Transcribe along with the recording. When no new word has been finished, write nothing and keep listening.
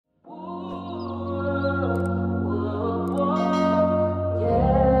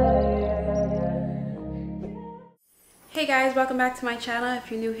guys, welcome back to my channel.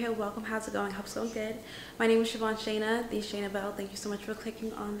 If you're new here, welcome. How's it going? Hope it's going good. My name is Shana, the Shana Bell. Thank you so much for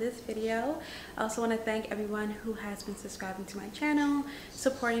clicking on this video. I also want to thank everyone who has been subscribing to my channel,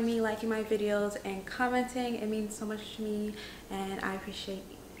 supporting me, liking my videos, and commenting. It means so much to me, and I appreciate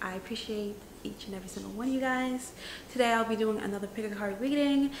each and every single one of you guys. Today I'll be doing another pick a card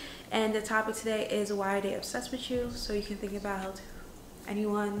reading, and the topic today is why are they obsessed with you. So you can think about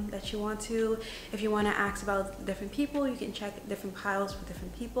anyone that you want to. If you want to ask about different people, you can check different piles for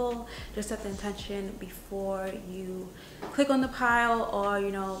different people. Just set the intention before you click on the pile, or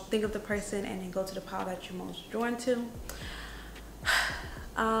think of the person and then go to the pile that you're most drawn to.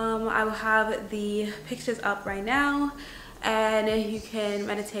 I will have the pictures up right now, and you can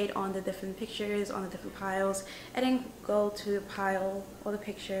meditate on the different pictures on the different piles, and then go to the pile or the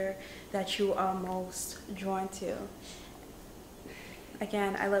picture that you are most drawn to.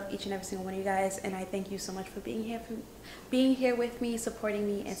 Again, I love each and every single one of you guys, and I thank you so much for being here with me, supporting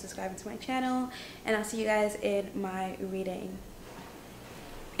me, and subscribing to my channel. And I'll see you guys in my reading.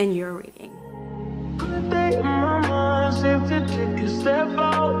 In your reading.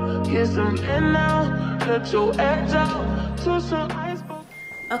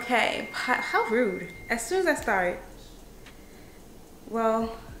 Okay, how rude. As soon as I start.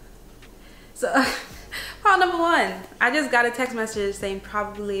 Well, so pile number one, I just got a text message saying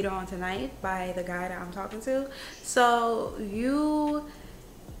probably later on tonight by the guy that I'm talking to. So you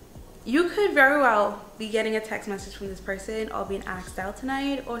could very well be getting a text message from this person or being asked out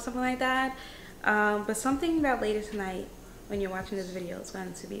tonight or something like that. But something about later tonight when you're watching this video is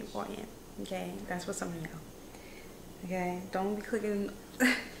going to be important. Okay, that's what some of you know. Okay, don't be clicking.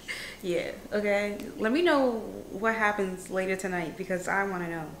 Yeah, okay. Let me know what happens later tonight, because I want to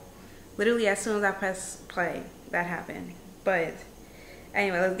know. Literally as soon as I press play, that happened. But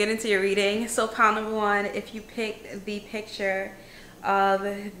anyway, let's get into your reading. So pile number one, if you pick the picture of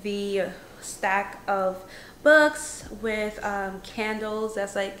the stack of books with candles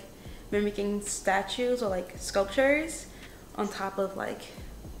that's like mimicking statues or like sculptures on top of like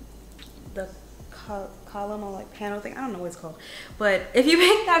the column or like panel thing, I don't know what it's called, but if you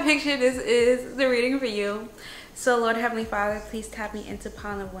pick that picture, this is the reading for you. So Lord Heavenly Father, please tap me into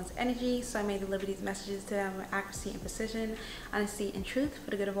pile number one's energy so I may deliver these messages to them with accuracy and precision, honesty and truth,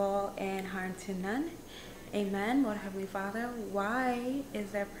 for the good of all and harm to none. Amen. Lord Heavenly Father, why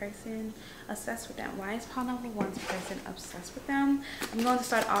is that person obsessed with them? Why is pile number one's person obsessed with them? I'm going to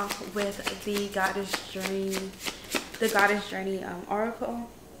start off with the Goddess Journey Oracle.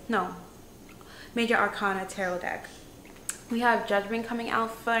 No, Major Arcana Tarot deck. We have Judgment coming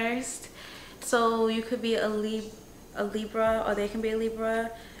out first. So you could be a Libra, or they can be a Libra.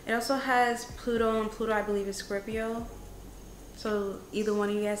 It also has Pluto, and Pluto I believe is Scorpio. So either one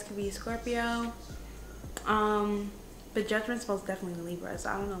of you guys could be a Scorpio. But Judgment's most definitely Libra, so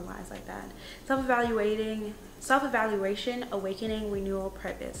I don't know why it's like that. Self-evaluation, awakening, renewal,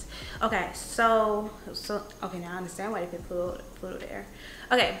 purpose. Okay, so okay, now I understand why they put Pluto there.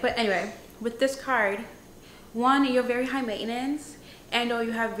 Okay, but anyway, with this card, one, you're very high maintenance, and or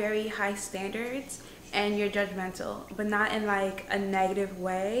you have very high standards, and you're judgmental, but not in like a negative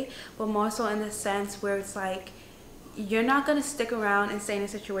way, but more so in the sense where it's like you're not going to stick around and stay in a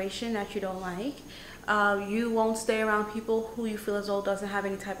situation that you don't like. You won't stay around people who you feel as though doesn't have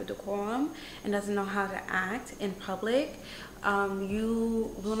any type of decorum and doesn't know how to act in public.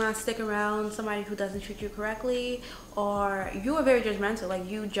 You will not stick around somebody who doesn't treat you correctly, or you are very judgmental. Like,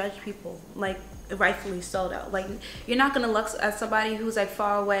 you judge people, like rightfully so though. Like, you're not gonna look at somebody who's like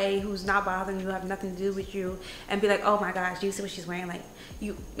far away, who's not bothering you, have nothing to do with you, and be like, oh my gosh, do you see what she's wearing? Like,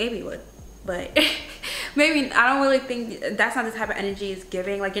 you maybe would, but maybe I don't really think that's not the type of energy it's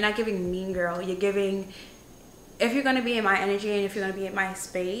giving. Like, you're not giving mean girl, you're giving, if you're gonna be in my energy and if you're gonna be in my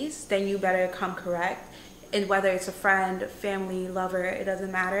space, then you better come correct. And whether it's a friend, family, lover, it doesn't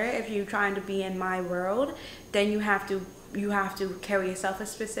matter. If you're trying to be in my world, then you have to carry yourself a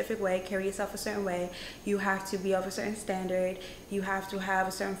specific way, carry yourself a certain way. You have to be of a certain standard. You have to have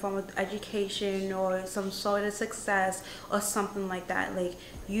a certain form of education or some sort of success or something like that. Like,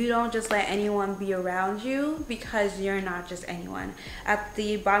 you don't just let anyone be around you, because you're not just anyone. At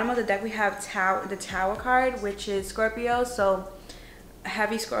the bottom of the deck, we have the Tower card, which is Scorpio. So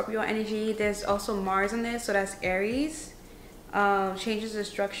heavy Scorpio energy. There's also Mars in this, so that's Aries. Changes,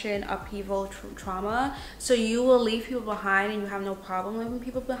 destruction, upheaval, trauma. So you will leave people behind, and you have no problem leaving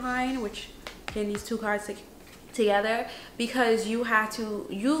people behind, which again, these two cards together, because you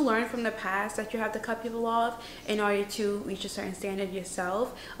learn from the past that you have to cut people off in order to reach a certain standard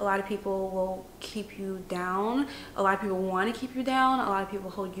yourself. A lot of people will keep you down, a lot of people want to keep you down, a lot of people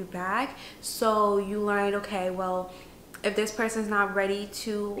hold you back. So you learn, okay, well, if this person's not ready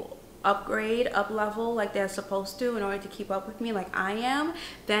to upgrade, up level like they're supposed to in order to keep up with me like I am,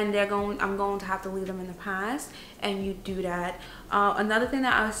 then I'm going to have to leave them in the past, and you do that. Another thing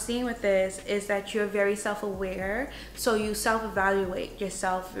that I was seeing with this is that you're very self-aware, so you self-evaluate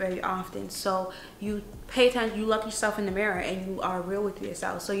yourself very often. So you pay attention, you look yourself in the mirror and you are real with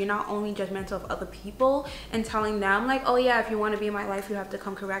yourself. So you're not only judgmental of other people and telling them like, oh yeah, if you want to be in my life you have to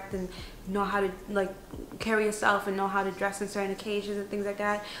come correct and know how to like carry yourself and know how to dress in certain occasions and things like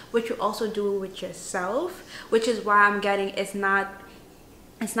that, but you also do it with yourself, which is why I'm getting it's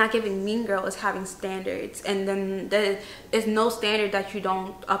not giving mean girl, it's having standards. And then there is no standard that you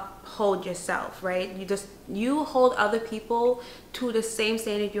don't uphold yourself, right? You hold other people to the same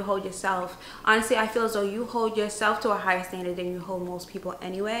standard you hold yourself. Honestly, I feel as though you hold yourself to a higher standard than you hold most people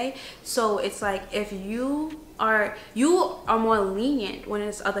anyway. So it's like if you are more lenient when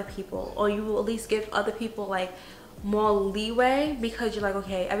it's other people, or you will at least give other people like more leeway, because you're like,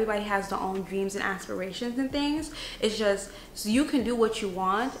 okay, everybody has their own dreams and aspirations and things. It's just so you can do what you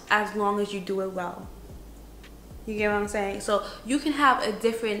want as long as you do it well. You get what I'm saying? So you can have a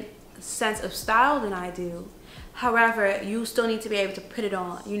different sense of style than I do. However, you still need to be able to put it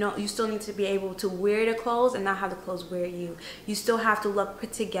on. You know, you still need to be able to wear the clothes and not have the clothes wear you. You still have to look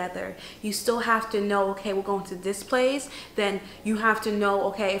put together. You still have to know, okay, we're going to this place. Then you have to know,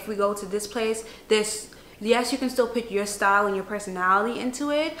 okay, if we go to this place, yes, you can still put your style and your personality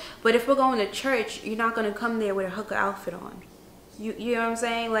into it, but if we're going to church, you're not going to come there with a hooker outfit on. You know what I'm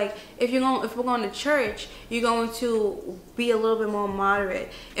saying? Like if we're going to church, you're going to be a little bit more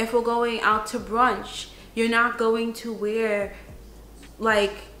moderate. If we're going out to brunch, you're not going to wear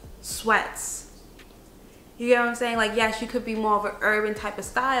like sweats. You get what I'm saying? Like, yes, you could be more of an urban type of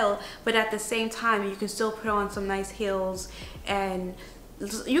style, but at the same time, you can still put on some nice heels, and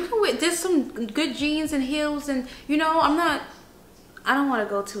you can wear, there's some good jeans and heels, and you know, I don't want to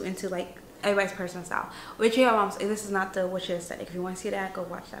go too into like everybody's personal style, which you know what I'm saying. This is not the what your aesthetic. If you want to see that, go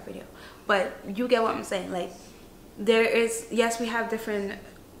watch that video. But you get what I'm saying. Like there is, yes, we have different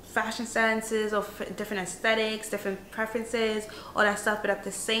fashion senses or different aesthetics, different preferences, all that stuff, but at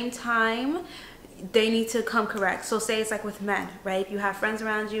the same time they need to come correct. So say it's like with men, right? You have friends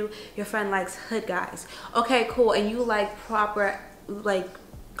around you, your friend likes hood guys, okay, cool, and you like proper like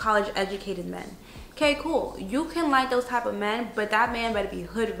college educated men, okay, cool, you can like those type of men, but that man better be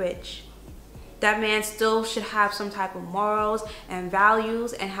hood rich. That man still should have some type of morals and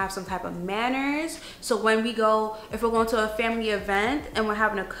values and have some type of manners. So when we go, if we're going to a family event and we're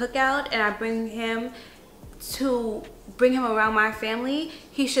having a cookout and I bring him around my family,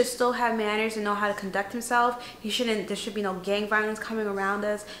 he should still have manners and know how to conduct himself. There should be no gang violence coming around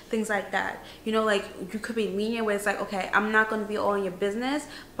us, things like that. You know, like you could be lenient where it's like, okay, I'm not going to be all in your business,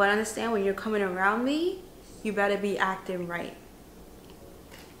 but understand when you're coming around me, you better be acting right.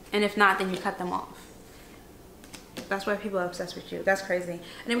 And if not, then you cut them off. That's why people are obsessed with you. That's crazy. And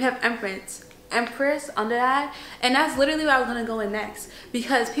then we have Empress under that, and that's literally where I was gonna go in next,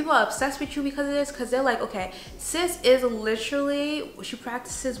 because people are obsessed with you because of this, because they're like, okay, sis is literally, she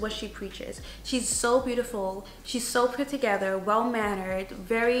practices what she preaches. She's so beautiful, she's so put together, well-mannered,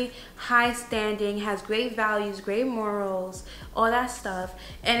 very high standing, has great values, great morals, all that stuff.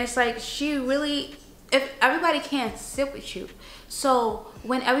 And it's like, she really, if everybody can't sit with you, so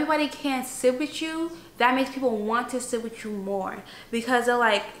when everybody can't sit with you, that makes people want to sit with you more, because they're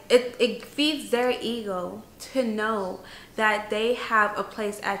like, it feeds their ego to know that they have a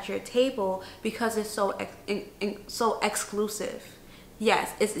place at your table because it's so exclusive.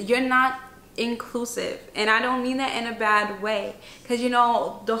 Yes, you're not inclusive, and I don't mean that in a bad way, because you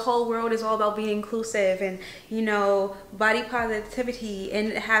know the whole world is all about being inclusive and, you know, body positivity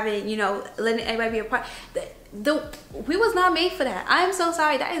and having, you know, letting everybody be a part. We was not made for that. I am so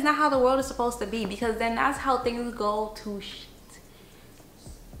sorry. That is not how the world is supposed to be, because then that's how things go to shit.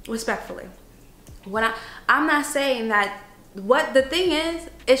 Respectfully, I'm not saying that. What the thing is,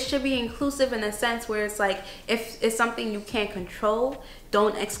 it should be inclusive in a sense where it's like, if it's something you can't control,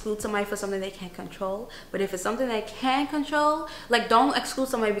 don't exclude somebody for something they can't control. But if it's something they can control, like, don't exclude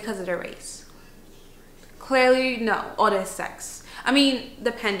somebody because of their race. Clearly, no. Or their sex. I mean,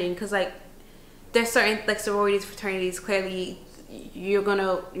 depending, because like there's certain like sororities, fraternities, clearly you're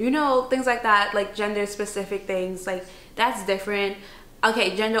gonna, you know, things like that, like gender specific things, like that's different.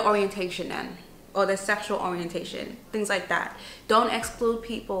 Okay, gender orientation then, or the sexual orientation, things like that. Don't exclude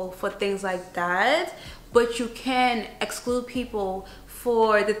people for things like that, but you can exclude people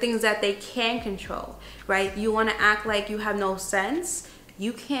for the things that they can control, right? You want to act like you have no sense,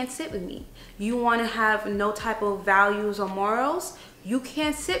 you can't sit with me. You want to have no type of values or morals, You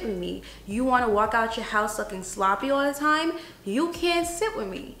can't sit with me. You want to walk out your house looking sloppy all the time. You can't sit with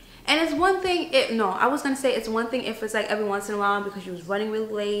me. And it's one thing, I was going to say it's one thing if it's like every once in a while because you was running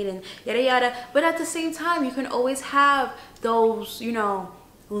really late and yada yada. But at the same time, you can always have those, you know,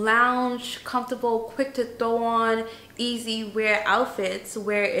 lounge, comfortable, quick to throw on, easy wear outfits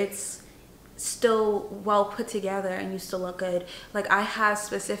where it's still well put together and you still look good. Like I have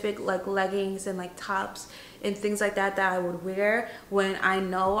specific like leggings and like tops and things like that that I would wear when I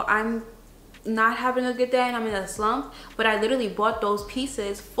know I'm not having a good day and I'm in a slump, but I literally bought those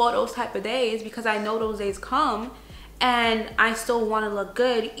pieces for those type of days because I know those days come and I still want to look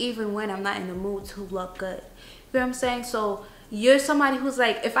good even when I'm not in the mood to look good. You know what I'm saying? So you're somebody who's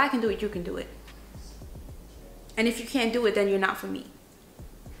like, if I can do it, you can do it. And if you can't do it, then you're not for me.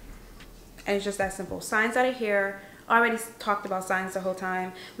 And it's just that simple. Signs that are here. Already talked about signs the whole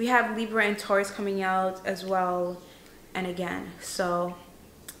time. We have Libra and Taurus coming out as well. And again, so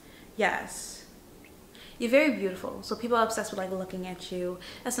yes. You're very beautiful. So people are obsessed with like looking at you.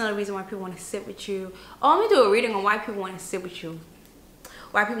 That's another reason why people want to sit with you. Oh, I'm gonna do a reading on why people want to sit with you.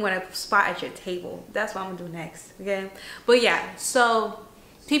 Why people want to spot at your table. That's what I'm gonna do next. Okay. But yeah, so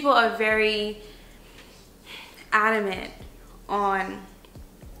people are very adamant on,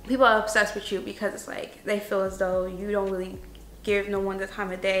 people are obsessed with you because it's like they feel as though you don't really give no one the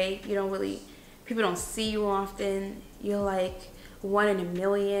time of day. You don't really, people don't see you often. You're like one in a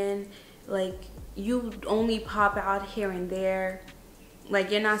million. Like you only pop out here and there. Like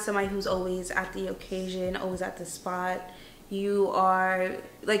you're not somebody who's always at the occasion, always at the spot. You are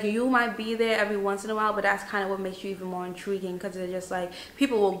like, you might be there every once in a while, but that's kind of what makes you even more intriguing because it's just like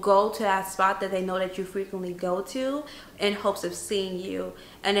people will go to that spot that they know that you frequently go to in hopes of seeing you,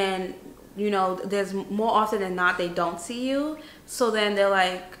 and then, you know, there's more often than not they don't see you, so then they're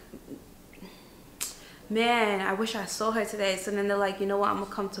like, man, I wish I saw her today. So then they're like, you know what, I'm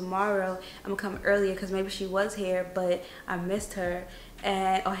gonna come tomorrow, I'm gonna come earlier because maybe she was here but I missed her,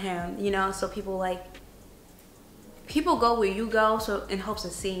 and or him, you know. So people like, people go where you go, so in hopes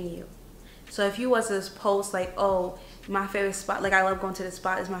of seeing you. So if you was to post like, oh, my favorite spot, like I love going to this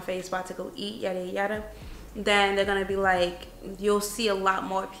spot, is my favorite spot to go eat, yada yada, then they're gonna be like, you'll see a lot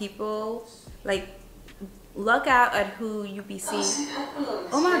more people. Like, look out at who you be seeing.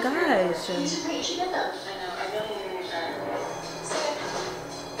 Oh my gosh.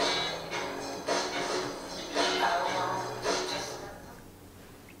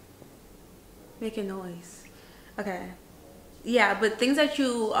 Making noise. Okay. Yeah, but things that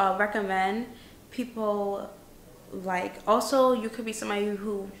you recommend, people like. Also, you could be somebody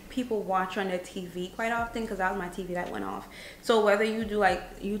who people watch on their TV quite often, because that was my TV that went off. So whether you do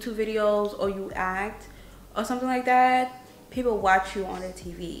like YouTube videos or you act or something like that, people watch you on their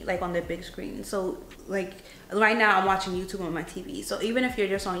TV, like on their big screen. So like right now I'm watching YouTube on my TV. So even if you're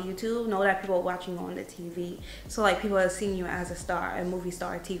just on YouTube, know that people are watching you on the TV. So like people are seeing you as a star, a movie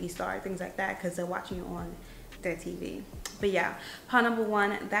star, a TV star, things like that, because they're watching you on their TV. But yeah, pile number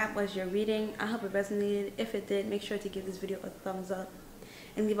one, that was your reading. I hope it resonated. If it did, make sure to give this video a thumbs up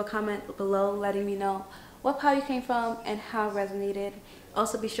and leave a comment below letting me know what pile you came from and how it resonated.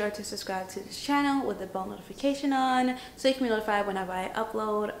 Also be sure to subscribe to this channel with the bell notification on so you can be notified whenever I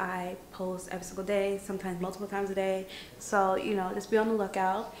upload. I post every single day, sometimes multiple times a day, so you know, just be on the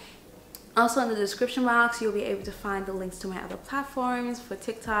lookout. Also in the description box you'll be able to find the links to my other platforms for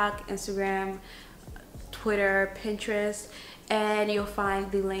TikTok, Instagram, Twitter, Pinterest, and you'll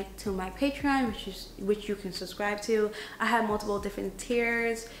find the link to my Patreon, which you can subscribe to. I have multiple different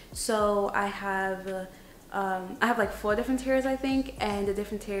tiers, so I have like 4 different tiers, I think, and the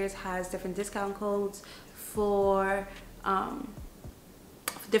different tiers has different discount codes for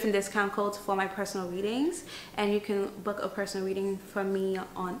my personal readings, and you can book a personal reading from me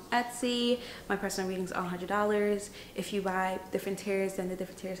on Etsy. My personal readings are $100. If you buy different tiers, then the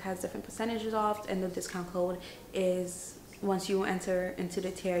different tiers has different percentages off, and the discount code is, once you enter into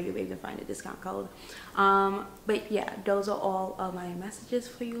the tier, you'll be able to find the discount code. But yeah, those are all of my messages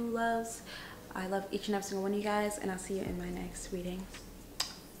for you loves. I love each and every single one of you guys, and I'll see you in my next reading.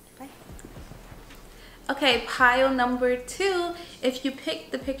 Bye. Okay, pile number 2. If you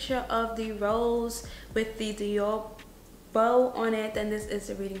pick the picture of the rose with the Dior bow on it, then this is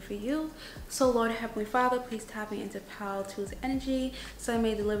the reading for you. So Lord Heavenly Father, please tap me into pile 2's energy so I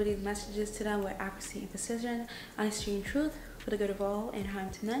may deliver these messages to them with accuracy and precision, honesty and truth, for the good of all and harm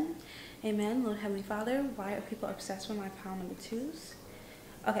to none. Amen. Lord Heavenly Father, why are people obsessed with my pile number 2's?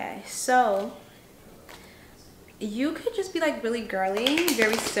 Okay, so you could just be like really girly,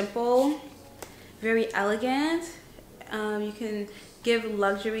 very simple, very elegant. You can give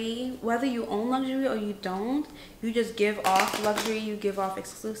luxury, whether you own luxury or you don't. You just give off luxury, you give off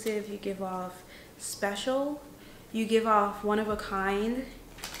exclusive, you give off special, you give off one of a kind,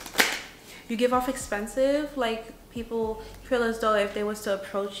 you give off expensive. Like, people feel as though if they was to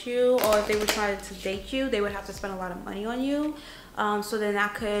approach you or if they were trying to date you, they would have to spend a lot of money on you. So then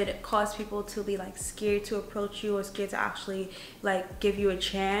that could cause people to be like scared to approach you or scared to actually like give you a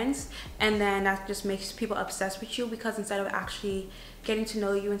chance, and then that just makes people obsessed with you, because instead of actually getting to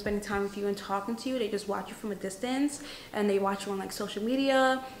know you and spending time with you and talking to you, they just watch you from a distance, and they watch you on like social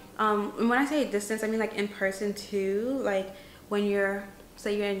media. And when I say distance, I mean like in person too. Like when you're,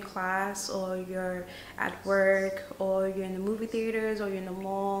 say you're in class or you're at work or you're in the movie theaters or you're in the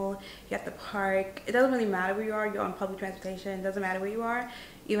mall, you're at the park. It doesn't really matter where you are. You're on public transportation. It doesn't matter where you are.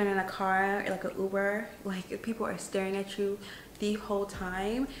 Even in a car, like an Uber, like people are staring at you the whole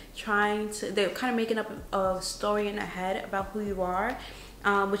time, they're kind of making up a story in their head about who you are.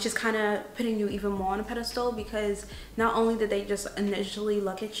 Which is kind of putting you even more on a pedestal, because not only did they just initially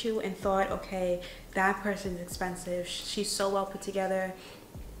look at you and thought, okay, that person's expensive, she's so well put together,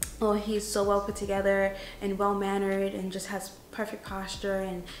 or he's so well put together and well mannered and just has perfect posture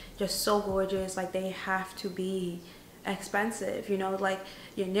and just so gorgeous, like they have to be expensive, you know, like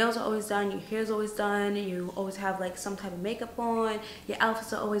your nails are always done, your hair's always done, you always have like some type of makeup on, your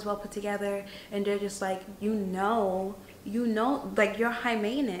outfits are always well put together, and they're just like, you know, like you're high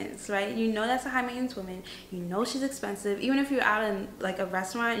maintenance, right? You know that's a high maintenance woman. You know she's expensive. Even if you're out in like a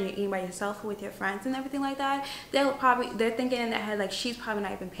restaurant and you're eating by yourself or with your friends and everything like that, they're thinking in their head like, she's probably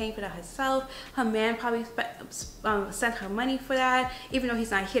not even paying for that herself. Her man probably sent her money for that. Even though he's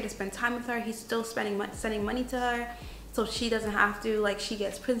not here to spend time with her, he's still sending money to her, so she doesn't have to. Like, she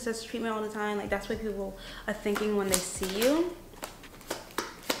gets princess treatment all the time. Like, that's what people are thinking when they see you.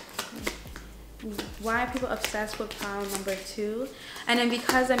 Why are people obsessed with pile number 2? And then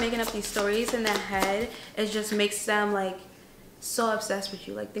because they're making up these stories in their head, it just makes them like so obsessed with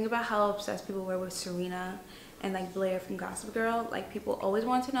you. Like, think about how obsessed people were with Serena and like Blair from Gossip Girl. Like, people always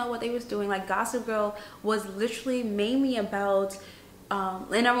wanted to know what they was doing. Like, Gossip Girl was literally mainly about and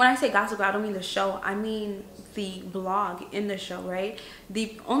when I say Gossip Girl, I don't mean the show, I mean the blog in the show, right?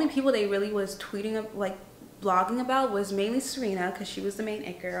 The only people they really was tweeting, like blogging about, was mainly Serena, because she was the main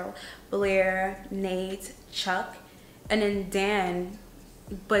it girl, Blair, Nate, Chuck, and then Dan.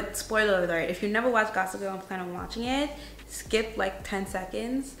 But spoiler alert, if you never watched Gossip Girl and plan on watching it, skip like 10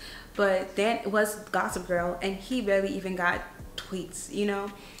 seconds. But Dan was Gossip Girl and he barely even got tweets, you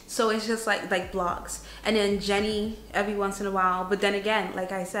know? So it's just like blogs. And then Jenny every once in a while. But then again,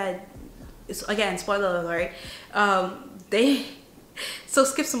 like I said, again, spoiler alert, so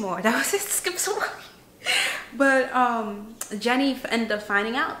skip some more. That was it, skip some more. But Jenny ended up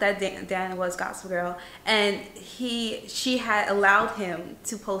finding out that Dan was Gossip Girl, and she had allowed him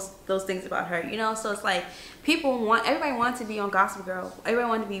to post those things about her, you know? So it's like, everybody wanted to be on Gossip Girl, everybody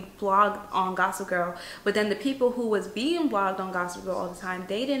wanted to be blogged on Gossip Girl, but then the people who was being blogged on Gossip Girl all the time,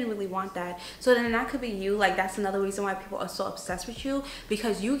 they didn't really want that. So then that could be you. Like, that's another reason why people are so obsessed with you,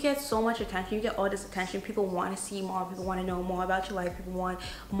 because you get so much attention, you get all this attention, people want to see more, people want to know more about your life, people want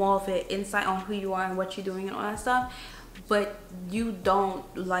more of an insight on who you are and what you're doing and all that stuff. But you don't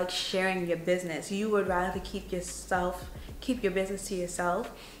like sharing your business. You would rather keep your business to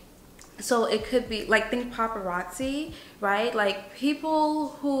yourself. So it could be like, think paparazzi, right? Like, people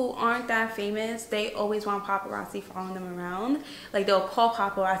who aren't that famous, they always want paparazzi following them around. Like, they'll call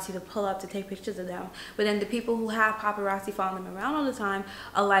paparazzi to pull up to take pictures of them. But then the people who have paparazzi following them around all the time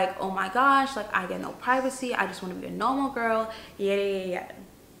are like, oh my gosh, like, I get no privacy, I just want to be a normal girl, yeah.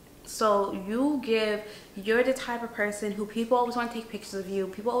 So you're the type of person who people always want to take pictures of you,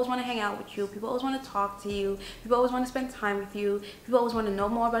 people always want to hang out with you, people always want to talk to you, people always want to spend time with you, people always want to know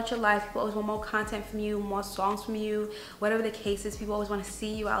more about your life, people always want more content from you, more songs from you, whatever the case is, people always want to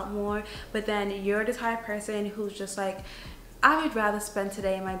see you out more. But then you're the type of person who's just like, I would rather spend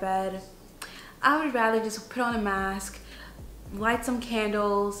today in my bed, I would rather just put on a mask, light some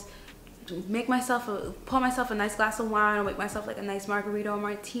candles, pour myself a nice glass of wine, or make myself like a nice margarita or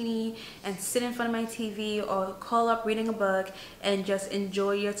martini, and sit in front of my TV or curl up reading a book and just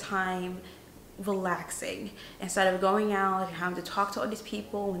enjoy your time relaxing, instead of going out and having to talk to all these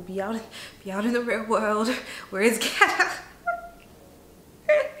people and be out in the real world where it's ghetto.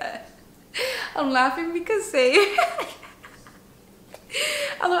 I'm laughing because I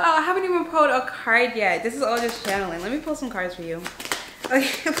haven't even pulled a card yet. This is all just channeling. Let me pull some cards for you.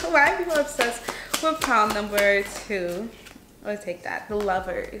 Okay, why are people obsessed with pile number 2? Let's take that. The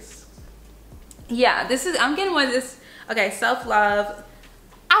Lovers. Yeah, I'm getting more of this. Okay, self-love.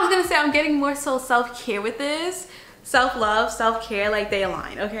 I was gonna say I'm getting more so self-care with this, self-love, self-care, like they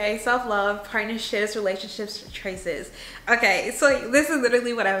align. Okay, self-love, partnerships, relationships, choices. Okay, so this is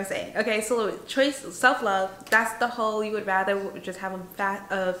literally what I was saying. Okay, so choice, self-love, that's the whole, you would rather just have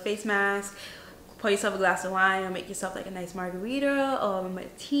a face mask, pour yourself a glass of wine, or make yourself like a nice margarita or a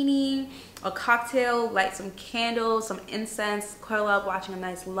martini, a cocktail, light some candles, some incense, curl up watching a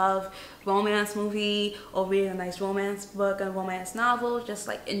nice love romance movie, or reading a nice romance book, a romance novel, just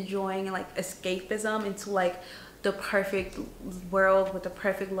like enjoying like escapism into like the perfect world with the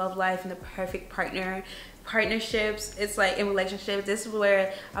perfect love life and the perfect partnerships. It's like in relationships, this is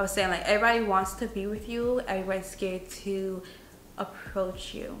where I was saying, like, everybody wants to be with you, everybody's scared to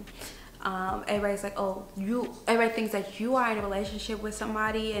approach you. Everybody's like, oh, everybody thinks that you are in a relationship with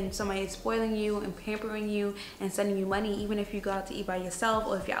somebody and somebody is spoiling you and pampering you and sending you money. Even if you go out to eat by yourself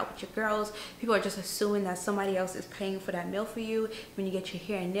or if you're out with your girls, people are just assuming that somebody else is paying for that meal for you. When you get your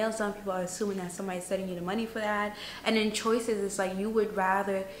hair and nails done, people are assuming that somebody's sending you the money for that. And in choices, it's like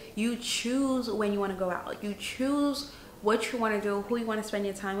you choose when you want to go out, you choose what you want to do, who you want to spend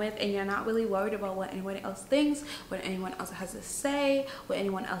your time with, and you're not really worried about what anyone else thinks, what anyone else has to say, what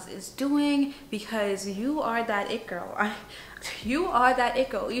anyone else is doing, because you are that it girl. You are that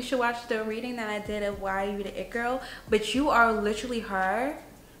it girl. You should watch the reading that I did of why you're the it girl, but you are literally her.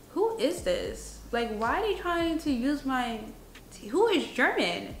 Who is this? Like, why are they trying to use my who is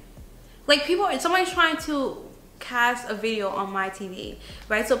German? Like, somebody's trying to cast a video on my TV,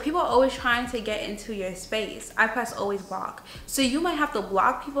 right? So people are always trying to get into your space. I press always block, so you might have to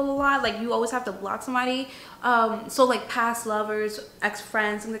block people a lot. Like, you always have to block somebody. So like past lovers,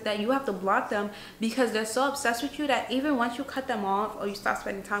 ex-friends, things like that, you have to block them because they're so obsessed with you that even once you cut them off or you stop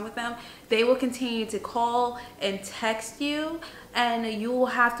spending time with them, they will continue to call and text you, and you will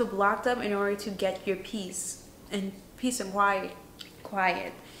have to block them in order to get your peace and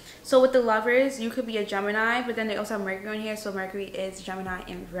quiet. So with the lovers, you could be a Gemini, but then they also have Mercury in here. So Mercury is Gemini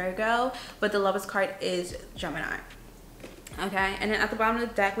and Virgo, but the lovers card is Gemini. Okay, and then at the bottom of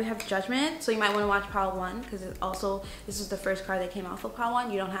the deck, we have Judgment. So you might want to watch Pile 1 because this is the first card that came out for Pile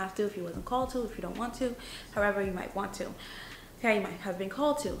 1. You don't have to if you wasn't called to, if you don't want to. However, you might want to. Okay, you might have been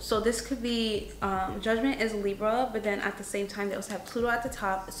called to. So this could be, Judgment is Libra, but then at the same time, they also have Pluto at the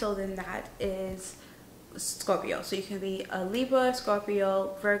top. So then that is Scorpio. So you can be a Libra,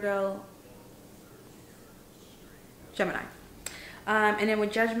 Scorpio, Virgo, Gemini. And then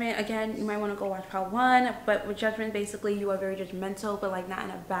with Judgment, again, you might want to go watch Pile 1, but with Judgment, basically you are very judgmental, but like not in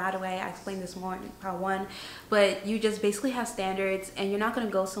a bad way. I explained this more in Pile 1, but you just basically have standards, and you're not going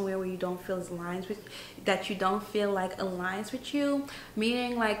to go somewhere where you don't feel aligns with you,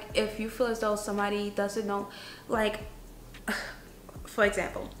 meaning like if you feel as though somebody doesn't know, like for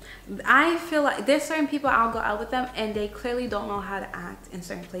example, I feel like there's certain people I'll go out with them and they clearly don't know how to act in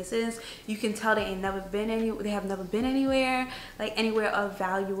certain places. You can tell they have never been anywhere, like anywhere of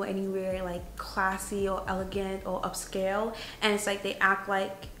value, anywhere like classy or elegant or upscale, and it's like they act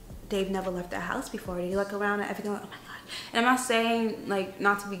like they've never left their house before. They look around at everything like, oh my god. And I'm not saying like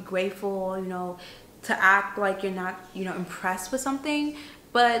not to be grateful, you know, to act like you're not, you know, impressed with something,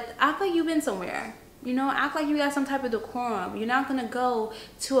 but act like you've been somewhere. You know, act like you got some type of decorum. You're not gonna go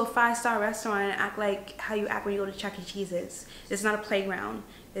to a 5-star restaurant and act like how you act when you go to Chuck E. Cheese's. This is not a playground.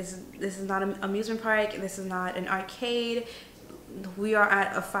 This is not an amusement park. This is not an arcade. We are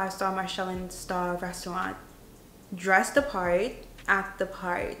at a 5-star Michelin star restaurant. Dress the part, act the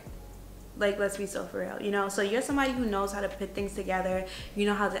part. Like, let's be so for real, you know? So you're somebody who knows how to put things together. You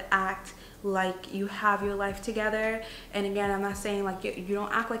know how to act like you have your life together. And again, I'm not saying like you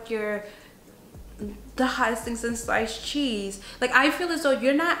don't act like you're the hottest thing since sliced cheese. Like, I feel as though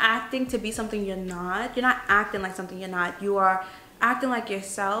you're not acting to be something you're not. You're not acting like something you're not. You are acting like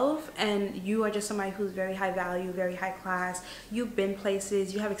yourself, and you are just somebody who's very high value, very high class. You've been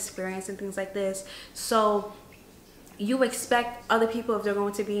places, you have experience and things like this. So you expect other people, if they're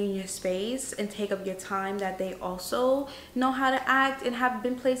going to be in your space and take up your time, that they also know how to act and have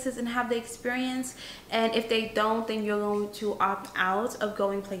been places and have the experience. And if they don't, then you're going to opt out of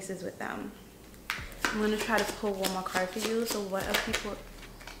going places with them. I'm going to try to pull one more card for you. So what are people...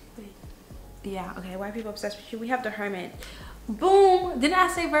 Yeah, okay. Why are people obsessed with you? We have the Hermit. Boom! Didn't I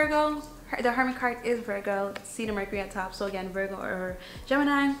say Virgo? The Hermit card is Virgo. See the Mercury at top. So again, Virgo or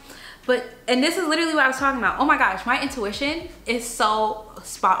Gemini. And this is literally what I was talking about. Oh my gosh, my intuition is so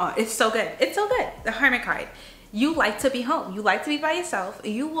spot on. It's so good. It's so good. The Hermit card. You like to be home. You like to be by yourself.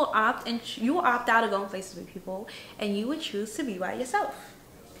 You will opt out of going places with people, and you would choose to be by yourself.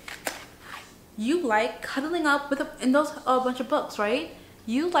 You like cuddling up with a bunch of books, right?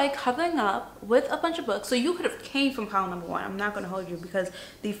 You like cuddling up with a bunch of books. So you could have came from pile number 1. I'm not going to hold you because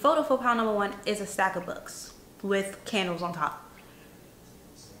the photo for pile number 1 is a stack of books. with candles on top.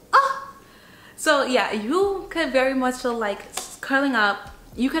 Oh! So yeah, you could very much so like curling up.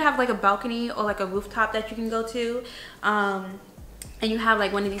 You could have like a balcony or like a rooftop that you can go to, and you have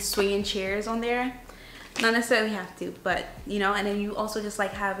like one of these swinging chairs on there. Not necessarily have to, but you know, and then you also just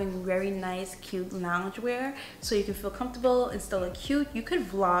like having very nice cute loungewear so you can feel comfortable and still look cute. You could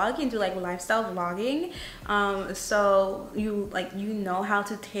vlog and do like lifestyle vlogging, so you know how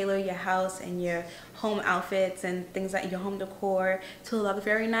to tailor your house and your home outfits and things like your home decor to look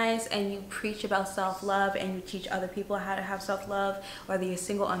very nice, and you preach about self-love and you teach other people how to have self-love, whether you're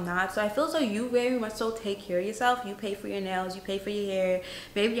single or not. So I feel as though you very much so take care of yourself. You pay for your nails, you pay for your hair.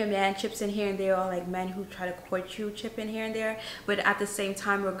 Maybe your man chips in here and there, or like men who try to court you chip in here and there, but at the same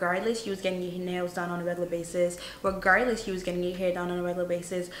time, regardless, you was getting your nails done on a regular basis, regardless you was getting your hair done on a regular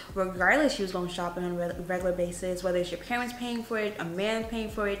basis, regardless you was going shopping on a regular basis, whether it's your parents paying for it, a man paying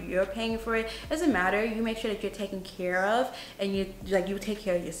for it, you're paying for it, doesn't matter. You make sure that you're taken care of, and you take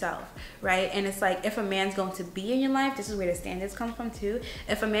care of yourself, right? And it's like, if a man's going to be in your life, this is where the standards come from too.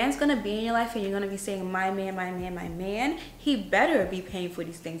 If a man's gonna be in your life and you're gonna be saying my man, my man, my man, he better be paying for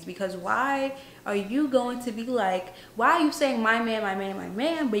these things. Because why are you going to be like, why are you saying my man, my man, my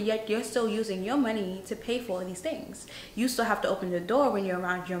man, but yet you're still using your money to pay for all these things? You still have to open the door when you're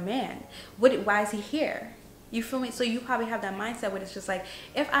around your man. Why is he here? You feel me? So you probably have that mindset where it's just like,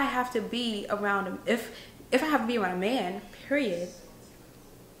 if I have to be around him, if I have to be around a man, period,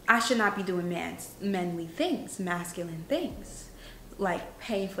 I should not be doing manly things, masculine things, like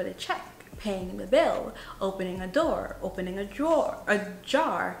paying for the check, paying the bill, opening a door, opening a drawer, a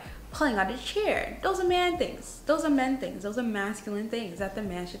jar, pulling out a chair. Those are man things. Those are men things. Those are masculine things that the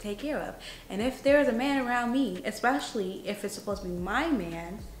man should take care of. And if there is a man around me, especially if it's supposed to be my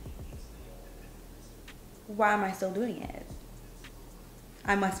man, why am I still doing it?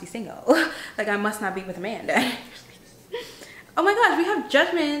 I must be single. Like, I must not be with a man then. Oh my gosh, we have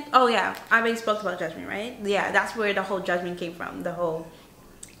judgment. Oh yeah, I already spoke about judgment, right? Yeah, that's where the whole judgment came from. The whole,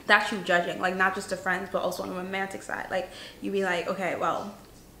 that's you judging, like not just the friends, but also on the romantic side. Like, you be like, okay, well,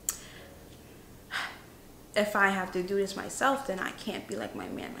 if I have to do this myself, then I can't be like my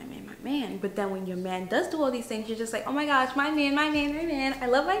man, my man, my man. But then when your man does do all these things, you're just like, oh my gosh, my man, my man, my man. I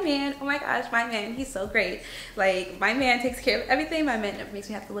love my man. Oh my gosh, my man, he's so great. Like, my man takes care of everything. My man never makes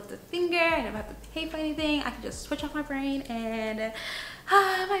me have to lift a finger. I never have to pay for anything. I can just switch off my brain, and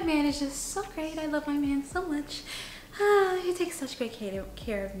my man is just so great. I love my man so much. He takes such great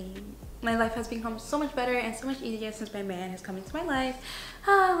care of me. My life has become so much better and so much easier since my man has come into my life.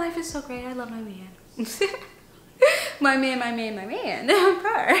 Life is so great. I love my man. My man, my man, my man.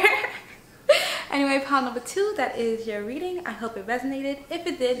 Anyway, pile number 2, that is your reading. I hope it resonated. If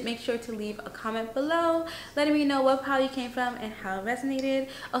it did, make sure to leave a comment below letting me know what pile you came from and how it resonated.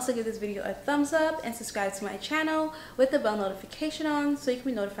 Also, give this video a thumbs up and subscribe to my channel with the bell notification on so you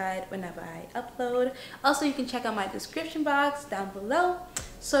can be notified whenever I upload. Also, you can check out my description box down below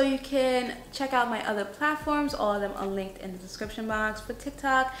so you can check out my other platforms. All of them are linked in the description box for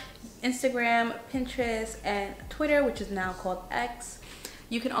TikTok, Instagram, Pinterest, and Twitter, which is now called X.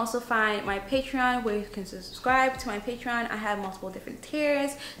 You can also find my Patreon, where you can subscribe to my Patreon. I have multiple different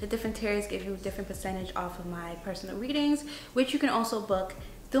tiers. The different tiers give you a different percentage off of my personal readings, which you can also book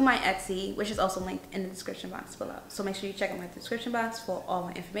through my Etsy, which is also linked in the description box below. So make sure you check out my description box for all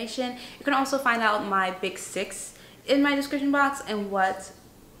my information. You can also find out my big 6 in my description box and what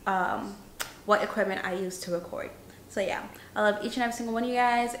equipment I use to record. So yeah, I love each and every single one of you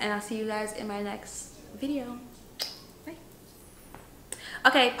guys, and I'll see you guys in my next video. Bye.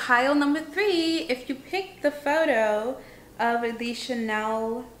 Okay, pile number 3. If you picked the photo of the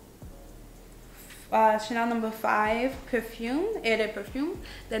Chanel number 5 perfume, added perfume,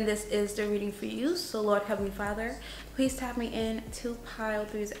 then this is the reading for you. So Lord Heavenly Father, please tap me in to pile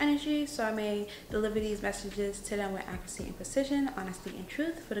 3's energy so I may deliver these messages to them with accuracy and precision, honesty and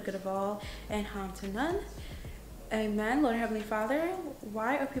truth, for the good of all and harm to none. Amen. Lord Heavenly Father,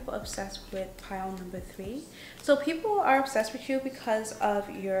 why are people obsessed with pile number 3? So people are obsessed with you because of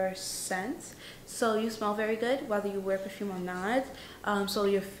your scent. So you smell very good whether you wear perfume or not. So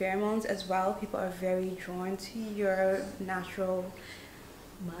your pheromones as well. People are very drawn to your natural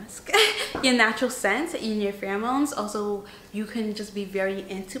musk, your natural scent in your pheromones. Also, you can just be very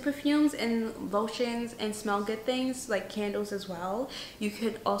into perfumes and lotions and smell good things like candles as well. You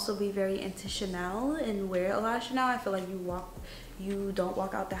could also be very into Chanel and wear a lot of Chanel. I feel like you don't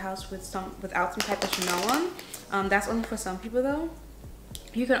walk out the house without some type of Chanel on. That's only for some people though.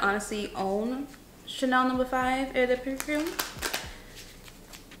 You can honestly own Chanel number 5 or the perfume.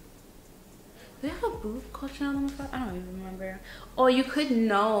 Do they have a booth called Chanel number 5? I don't even remember. Or you could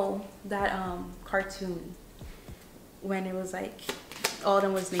know that cartoon when it was like all of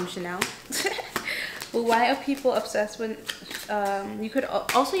them was named Chanel. But why are people obsessed with you could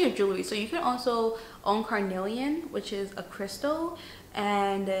also your jewelry, so you could also own carnelian, which is a crystal,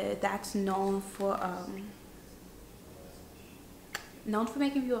 and that's known for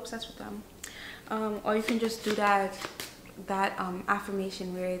making people obsessed with them. Or you can just do that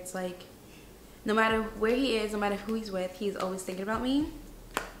affirmation where it's like, no matter where he is, no matter who he's with, he's always thinking about me.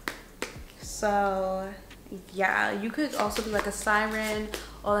 So yeah, you could also be like a siren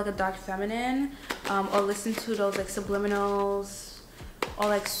or like a dark feminine, or listen to those like subliminals or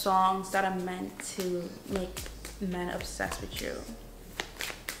like songs that are meant to make men obsessed with you.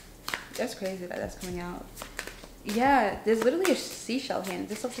 That's crazy that that's coming out. Yeah, there's literally a seashell here.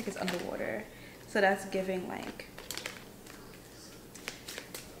 This looks like it's underwater, so that's giving like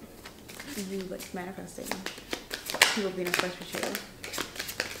you like manifesting people being obsessed with you.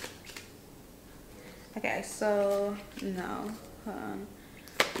 Okay, so no, hold on.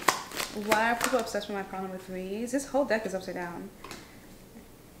 Why are people obsessed with my pile number 3s? This whole deck is upside down.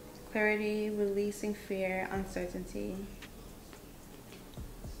 Clarity, releasing fear, uncertainty.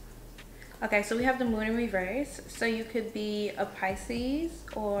 Okay, so we have the moon in reverse. So you could be a Pisces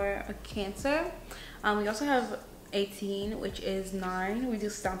or a Cancer. We also have 18, which is 9. We do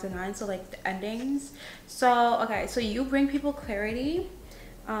down to 9, so like the endings. So okay, so you bring people clarity,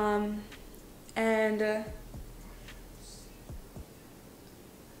 and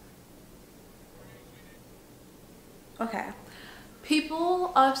okay,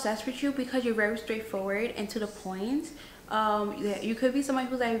 people are obsessed with you because you're very straightforward and to the point. Yeah, you could be somebody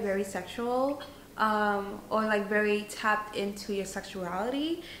who's like very sexual, or like very tapped into your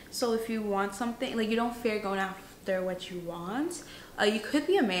sexuality. So if you want something, like you don't fear going after what you want. You could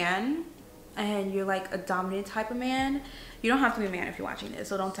be a man and you're like a dominant type of man. You don't have to be a man if you're watching this,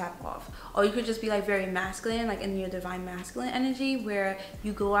 so don't tap off. Or you could just be like very masculine, like in your divine masculine energy, where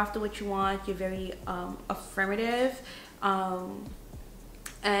you go after what you want. You're very affirmative,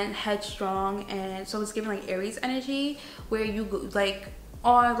 and headstrong, and so it's giving like Aries energy, where you go, like,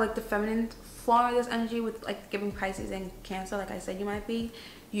 or like the feminine form of this energy with like giving Pisces and Cancer. Like I said, you might be,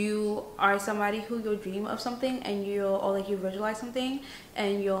 you are somebody who you'll dream of something and you'll, or like you visualize something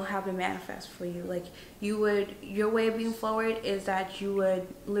and you'll have it manifest for you. Like you would, your way of being forward is that you would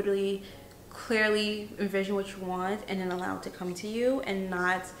literally clearly envision what you want and then allow it to come to you, and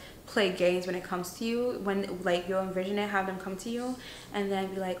not play games when it comes to you. When like you'll envision it, have them come to you, and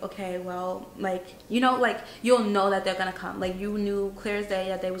then be like, okay, well, like, you know, like you'll know that they're gonna come. Like you knew clear as day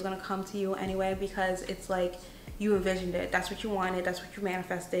that they was gonna come to you anyway, because it's like you envisioned it. That's what you wanted, that's what you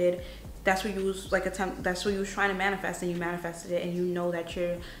manifested, that's what you was like that's what you was trying to manifest, and you manifested it, and you know that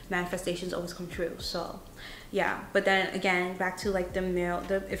your manifestations always come true. So yeah, but then again, back to like the male,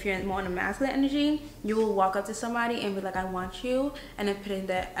 if you're more in the masculine energy, you will walk up to somebody and be like, I want you, and then put in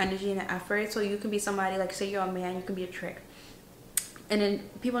the energy and the effort. So you can be somebody, like say you're a man, you can be a trick, and then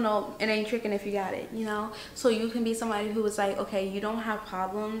people know it ain't tricking if you got it, you know. So you can be somebody who is like, okay, you don't have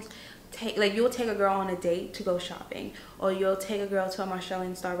problems. Like you'll take a girl on a date to go shopping, or you'll take a girl to a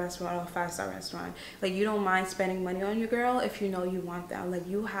Michelin star restaurant or a 5-star restaurant. Like you don't mind spending money on your girl if you know you want them. Like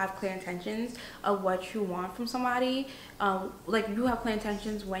you have clear intentions of what you want from somebody. Like you have clear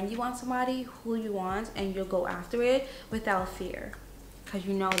intentions when you want somebody, who you want, and you'll go after it without fear, because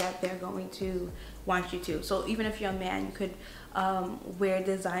you know that they're going to want you to. So even if you're a man, you could wear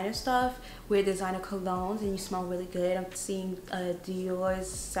designer stuff, wear designer colognes, and you smell really good. I'm seeing Dior's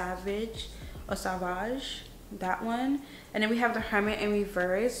Savage or Savage, that one. And then we have the Hermit in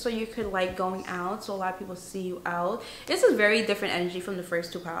reverse, so you could like going out, so a lot of people see you out. This is very different energy from the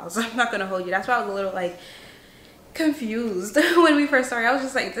first two piles. I'm not gonna hold you. That's why I was a little like confused when we first started. I was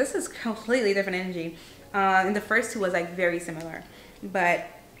just like, this is completely different energy. And the first two was like very similar, but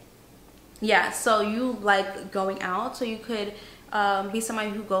yeah, so you like going out, so you could be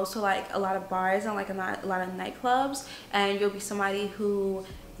somebody who goes to like a lot of bars and like a lot of nightclubs, and you'll be somebody who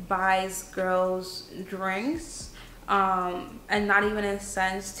buys girls drinks, and not even in a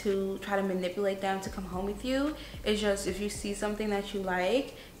sense to try to manipulate them to come home with you. It's just if you see something that you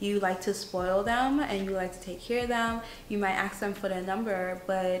like to spoil them and you like to take care of them. You might ask them for their number,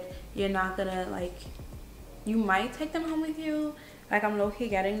 but you're not gonna like, you might take them home with you. Like I'm low-key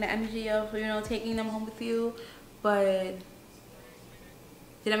getting the energy of, you know, taking them home with you, but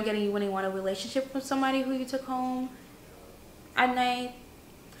then I'm getting you when you want a relationship with somebody who you took home at night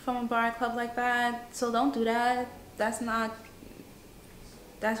from a bar club like that. So don't do that. That's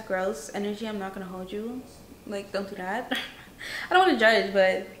gross energy. I'm not gonna hold you. Like, don't do that. I don't want to judge,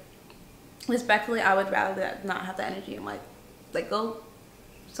 but respectfully, I would rather not have that energy. I'm like go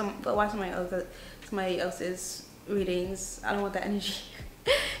watch somebody else's readings. I don't want that energy.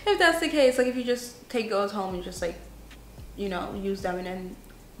 If that's the case, like if you just take girls home and just like, you know, use them and then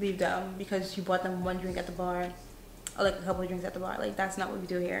leave them because you bought them one drink at the bar or like a couple of drinks at the bar, like that's not what we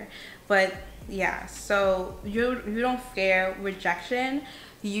do here. But yeah, so you don't fear rejection.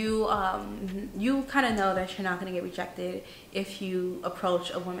 You kind of know that you're not going to get rejected if you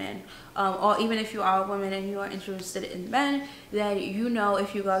approach a woman, or even if you are a woman and you are interested in men, then you know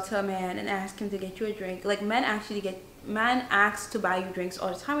if you go to a man and ask him to get you a drink, like men ask to buy you drinks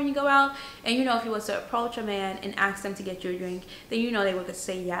all the time when you go out, and you know if you was to approach a man and ask them to get you a drink, then you know they would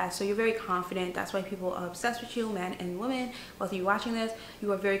say yes. So you're very confident. That's why people are obsessed with you, men and women. Both of you watching this,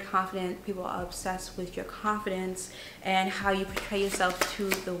 you are very confident. People are obsessed with your confidence and how you portray yourself to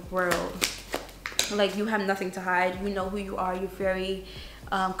the world. Like you have nothing to hide. You know who you are. You're very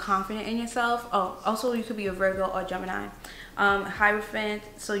confident in yourself. Oh, also you could be a Virgo or Gemini. Hierophant,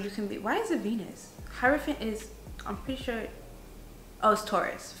 so you can be, why is it Venus? Hierophant is, I'm pretty sure, oh, it's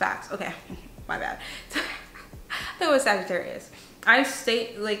Taurus. Facts. Okay. My bad. That was Sagittarius. I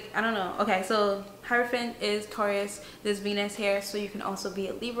state, like, I don't know. Okay, so Hierophant is Taurus. There's Venus here, so you can also be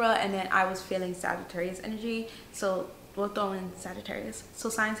a Libra. And then I was feeling Sagittarius energy, so we'll throw in Sagittarius. So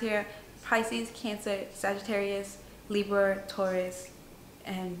signs here: Pisces, Cancer, Sagittarius, Libra, Taurus,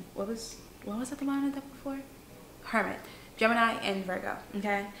 and what was at the bottom of that before? Hermit, Gemini, and Virgo.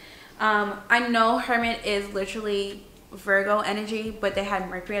 Okay. I know Hermit is literally Virgo energy, but they had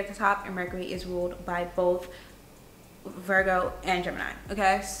Mercury at the top, and Mercury is ruled by both Virgo and Gemini.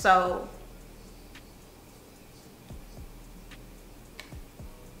 Okay, so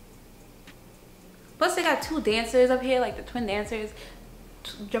plus they got two dancers up here, like the twin dancers.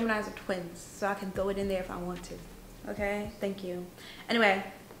 Geminis are twins, so I can throw it in there if I want to. Okay, thank you. Anyway,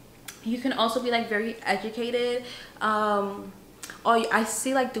 you can also be like very educated. Oh, I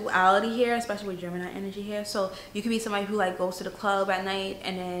see like duality here, especially with Gemini energy here. So you could be somebody who like goes to the club at night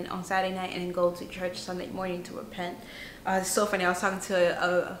and then on Saturday night and then go to church Sunday morning to repent. It's so funny. I was talking to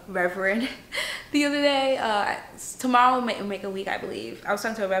a reverend the other day. Tomorrow will make a week, I believe. I was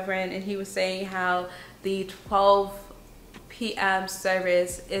talking to a reverend and he was saying how the 12 p.m.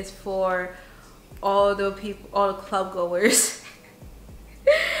 service is for all the people, all the club goers.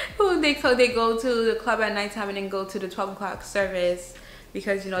 Who they go to the club at nighttime and then go to the 12 o'clock service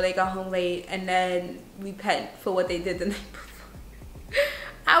because, you know, they got home late and then repent for what they did the night before.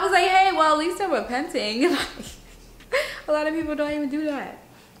 I was like, hey, well, at least they're repenting. A lot of people don't even do that.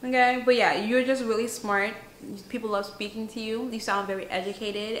 Okay, but yeah, you're just really smart. People love speaking to you. You sound very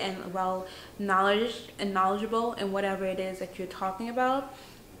educated and well knowledgeable in whatever it is that you're talking about.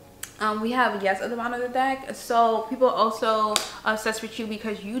 We have yes at the bottom of the deck. So people also are obsessed with you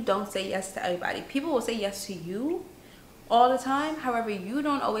because you don't say yes to everybody. People will say yes to you all the time. However, you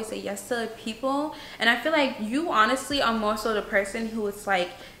don't always say yes to people. And I feel like you honestly are more so the person who is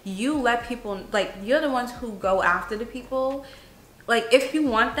like, you let people, like you're the ones who go after the people. Like if you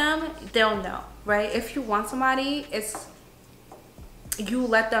want them, they'll know, right? If you want somebody, it's, you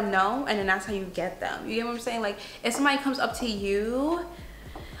let them know and then that's how you get them. You get what I'm saying? Like if somebody comes up to you,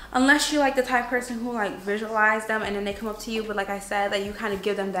 unless you're like the type of person who like visualize them and then they come up to you, but like I said, that you kind of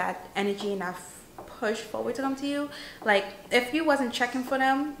give them that energy and that push forward to come to you. Like if you wasn't checking for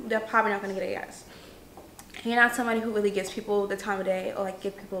them, they're probably not gonna get a yes. You're not somebody who really gives people the time of day or like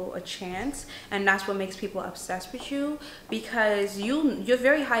give people a chance, and that's what makes people obsessed with you because you're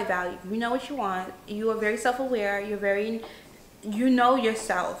very high value. You know what you want. You are very self-aware. You're very, you know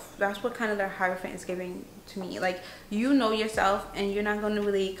yourself. That's what kind of the Hierophant is giving to me. Like you know yourself and you're not going to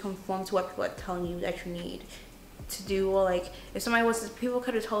really conform to what people are telling you that you need to do. Or like if somebody was, people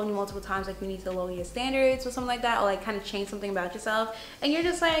could have told you multiple times like you need to lower your standards or something like that, or like kind of change something about yourself, and you're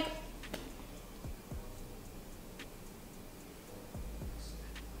just like,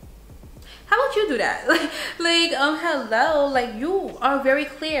 how about you do that? Hello, like you are very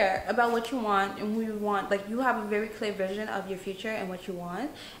clear about what you want and who you want. Like you have a very clear vision of your future and what you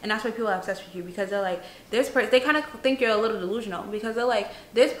want, and that's why people are obsessed with you because they're like, this person, they kind of think you're a little delusional because they're like,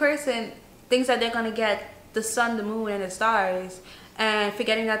 this person thinks that they're gonna get the sun, the moon, and the stars, and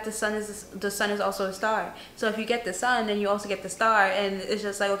forgetting that the sun is also a star. So if you get the sun, then you also get the star, and it's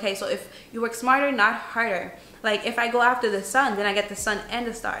just like, okay, so if you work smarter, not harder. Like if I go after the sun, then I get the sun and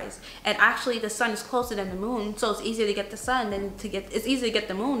the stars. And actually the sun is closer than the moon, so it's easier to get the sun than to get, it's easier to get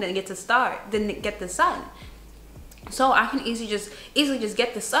the moon than to get the star, than to get the sun. So I can easily just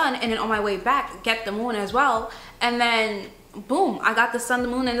get the sun and then on my way back get the moon as well, and then boom, I got the sun, the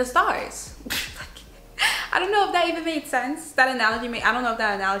moon, and the stars. I don't know if that even made sense. That analogy I don't know if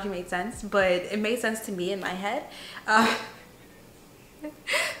that analogy made sense, but it made sense to me in my head.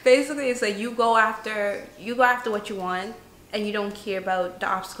 Basically, it's like you go after what you want, and you don't care about the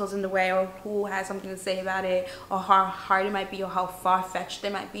obstacles in the way, or who has something to say about it, or how hard it might be, or how far-fetched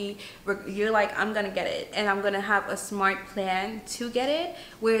it might be. You're like, I'm gonna get it, and I'm gonna have a smart plan to get it.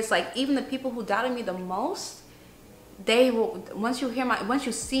 Where it's like, even the people who doubted me the most, they will, once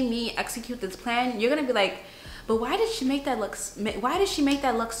you see me execute this plan, you're gonna be like, but why did she make that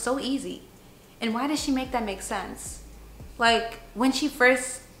look so easy? And why did she make that make sense? Like, when she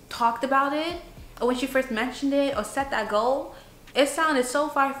first talked about it, or when she first mentioned it, or set that goal, it sounded so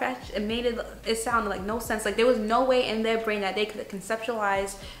far-fetched. It sounded like no sense. Like, there was no way in their brain that they could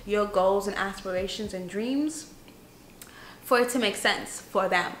conceptualize your goals and aspirations and dreams for it to make sense for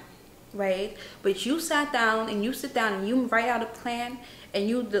them, right? But you sit down and you write out a plan, and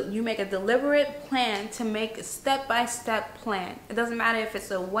you make a deliberate plan to make a step-by-step plan. It doesn't matter if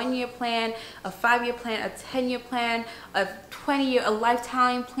it's a 1-year plan, a 5-year plan, a 10-year plan, a 20-year, a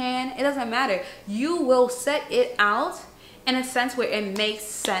lifetime plan. It doesn't matter. You will set it out in a sense where it makes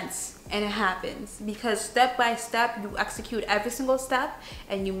sense and it happens, because step by step you execute every single step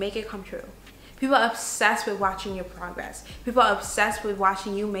and you make it come true. People are obsessed with watching your progress. People are obsessed with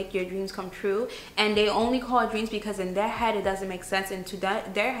watching you make your dreams come true. And they only call it dreams because in their head it doesn't make sense. And to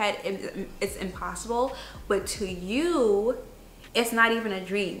their head it's impossible. But to you, it's not even a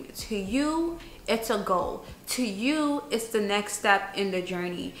dream. To you, it's a goal. To you, it's the next step in the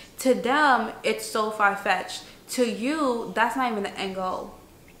journey. To them, it's so far-fetched. To you, that's not even the end goal.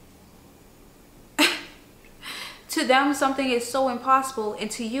 To them, something is so impossible. And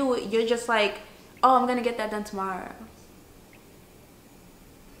to you, you're just like, oh, I'm gonna get that done tomorrow,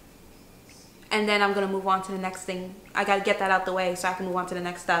 and then I'm gonna move on to the next thing. I gotta get that out the way so I can move on to the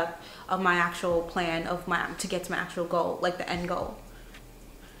next step of my actual plan to get to my actual goal, like the end goal.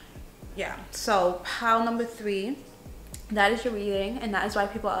 Yeah, so pile number 3, that is your reading, and that is why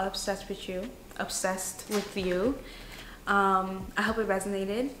people are obsessed with you. I hope it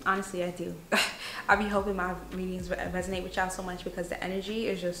resonated. Honestly, I do. I be hoping my readings resonate with y'all so much, because the energy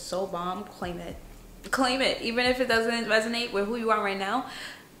is just so bomb. Claim it. Claim it. Even if it doesn't resonate with who you are right now,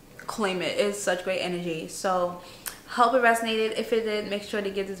 claim it. It's such great energy. So hope it resonated. If it did, make sure to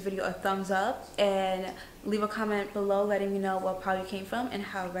give this video a thumbs up and leave a comment below letting me know what pile you came from and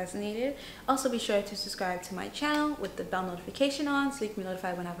how it resonated. Also, be sure to subscribe to my channel with the bell notification on so you can be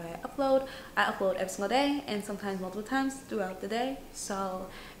notified whenever I upload. I upload every single day, and sometimes multiple times throughout the day, so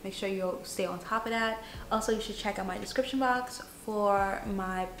make sure you stay on top of that. Also, you should check out my description box for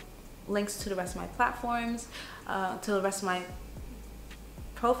my links to the rest of my platforms, to the rest of my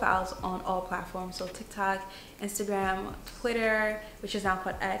profiles on all platforms, so TikTok, Instagram, Twitter, which is now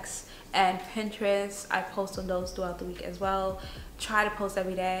called X, and Pinterest. I post on those throughout the week as well. Try to post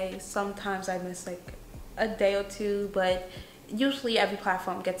every day. Sometimes I miss like a day or two, but usually every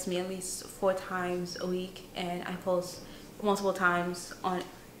platform gets me at least 4 times a week, and I post multiple times on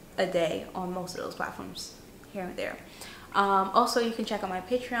a day on most of those platforms here and there. Also, you can check out my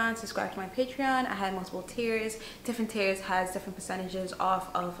Patreon, subscribe to my Patreon. I have multiple tiers. Different tiers has different percentages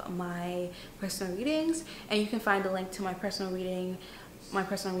off of my personal readings, and you can find the link to my personal readings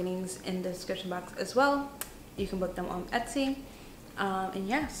in the description box as well. You can book them on Etsy. And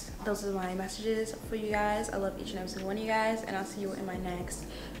yes, those are my messages for you guys. I love each and every single one of you guys, and I'll see you in my next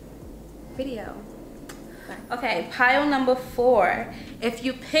video. Okay, pile number 4. If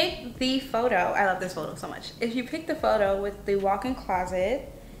you pick the photo, I love this photo so much. If you pick the photo with the walk-in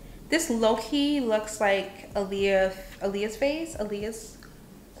closet, this low-key looks like Aaliyah's face, Aaliyah's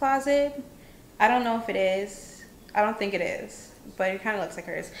closet. I don't know if it is. I don't think it is, but it kind of looks like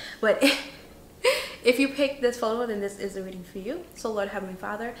hers. But if you pick this photo, then this is a reading for you. So Lord Heavenly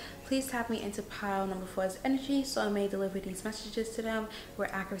Father, please tap me into pile number 4's energy so I may deliver these messages to them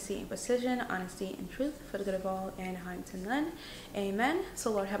with accuracy and precision, honesty and truth, for the good of all and harm to none. Amen.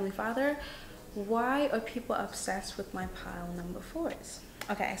 So Lord Heavenly Father, why are people obsessed with my pile number 4s?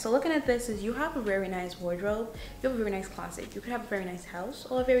 Okay, so looking at this is you have a very nice wardrobe, you have a very nice closet, you could have a very nice house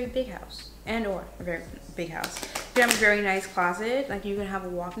or a very big house, and or a very big house. You can have a very nice closet, like you can have a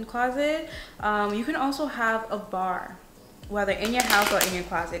walk-in closet. You can also have a bar, whether in your house or in your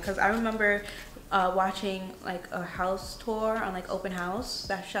closet, because I remember watching like a house tour on like Open House,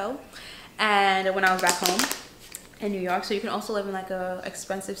 that show, and when I was back home in New York. So you can also live in like a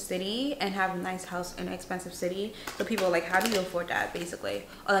expensive city and have a nice house in an expensive city. So people are like, how do you afford that, basically?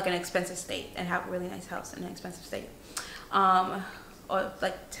 Or like an expensive state and have a really nice house in an expensive state, or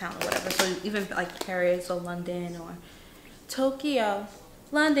like town or whatever. So even like Paris or London or Tokyo,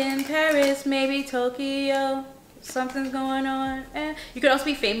 London, Paris, maybe Tokyo, something's going on. And you could also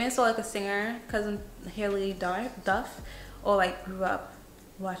be famous or like a singer, cousin Haley Duff, or like grew up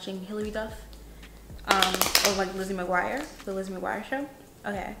watching Hilary Duff, or like Lizzie McGuire, the Lizzie McGuire show.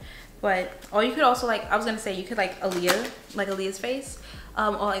 Okay, but or you could also like, I was gonna say you could like Aaliyah's face,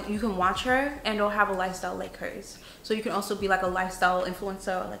 or like you can watch her and or have a lifestyle like hers. So you can also be like a lifestyle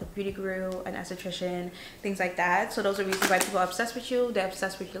influencer, or like a beauty guru, an esthetician, things like that. So those are reasons why people are obsessed with you. They're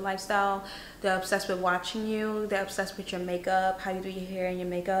obsessed with your lifestyle. They're obsessed with watching you. They're obsessed with your makeup, how you do your hair and your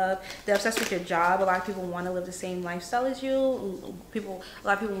makeup. They're obsessed with your job. A lot of people want to live the same lifestyle as you. A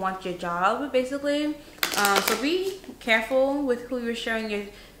lot of people want your job, basically. So be careful with who you're sharing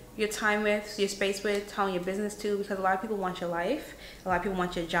your time with, your space with, telling your business to, because a lot of people want your life. A lot of people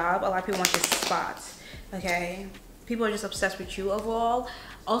want your job. A lot of people want your spots. Okay. People are just obsessed with you overall.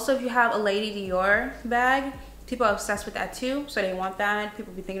 Also, if you have a Lady Dior bag, people are obsessed with that too, so they want that.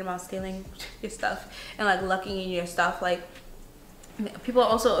 People be thinking about stealing your stuff and like lucking in your stuff. Like, people are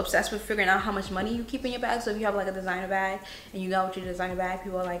also obsessed with figuring out how much money you keep in your bag. So if you have like a designer bag and you go with your designer bag,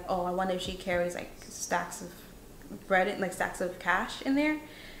 people are like, oh, I wonder if she carries like stacks of bread, like stacks of cash in there.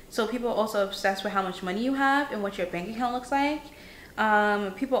 So people are also obsessed with how much money you have and what your bank account looks like.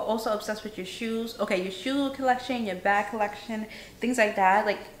 People are also obsessed with your shoes. Okay, your shoe collection, your bag collection, things like that.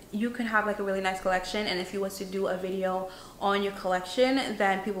 Like, you can have like a really nice collection, and if you was to do a video on your collection,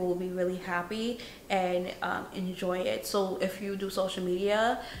 then people will be really happy and enjoy it. So if you do social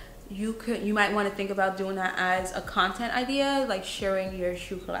media, you might want to think about doing that as a content idea, like sharing your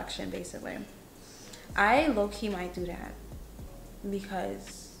shoe collection. Basically, I low-key might do that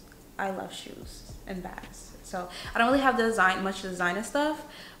because I love shoes and bags. So I don't really have much designer stuff,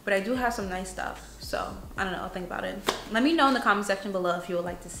 but I do have some nice stuff. So I don't know, I'll think about it. Let me know in the comment section below if you would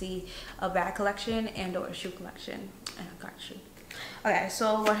like to see a bag collection and or a shoe collection. And I got you. Okay,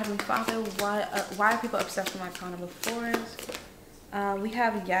 so Lord Heavenly Father, why are people obsessed with my pile number 4s? We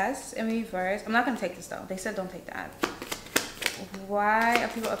have yes in reverse. I'm not gonna take this though. They said don't take that. Why are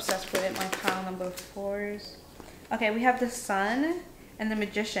people obsessed with it? My pile number 4s. Okay, we have the Sun and the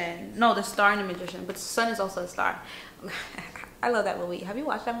Magician. No, the Star and the Magician, but the Sun is also a star. I love that movie. Have you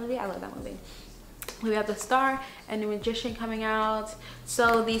watched that movie? I love that movie. We have the Star and the Magician coming out.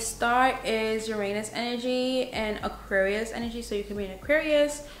 So the Star is Uranus energy and Aquarius energy. So you can be an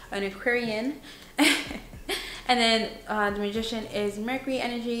Aquarius, an Aquarian. And then the Magician is Mercury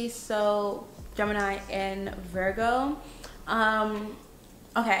energy. So Gemini and Virgo.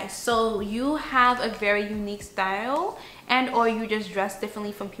 Okay, so you have a very unique style, and or you just dress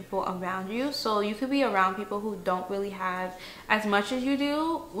differently from people around you. So you could be around people who don't really have as much as you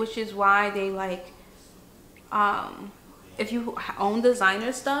do, which is why they like, if you own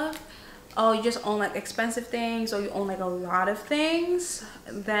designer stuff, or you just own like expensive things, or you own like a lot of things,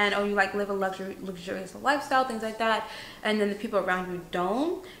 then, or you like live a luxurious lifestyle, things like that, and then the people around you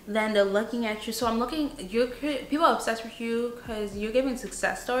don't, then they're looking at you. So people are obsessed with you because you're giving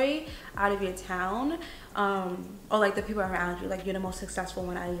success story out of your town, or like the people around you, like you're the most successful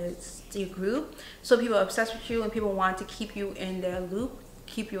one out of your group. So people are obsessed with you, and people want to keep you in their loop,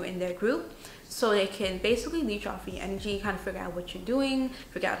 keep you in their group, so they can basically leech off your energy, kind of figure out what you're doing,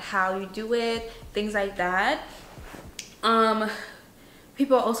 figure out how you do it, things like that.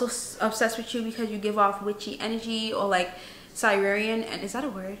 People are also obsessed with you because you give off witchy energy, or like Sirenian. And is that a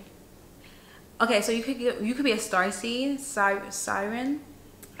word? Okay, so you could be a starseed, siren.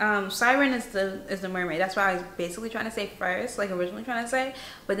 Siren is the mermaid. That's what I was basically trying to say first, like originally trying to say,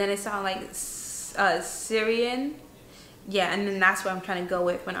 but then it sounded like Syrian. Yeah, and then that's what I'm trying to go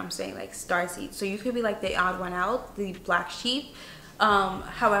with when I'm saying like starseed. So you could be like the odd one out, the black sheep.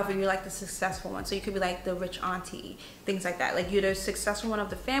 However, you're like the successful one. So you could be like the rich auntie, things like that. Like you're the successful one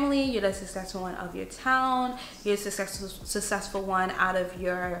of the family, you're the successful one of your town, you're the successful one out of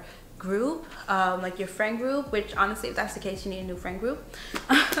your group, like your friend group, which honestly, if that's the case, you need a new friend group.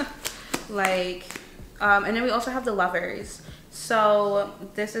 Like, and then we also have the Lovers. So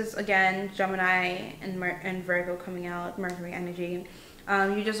this is again Gemini and Virgo coming out, Mercury energy.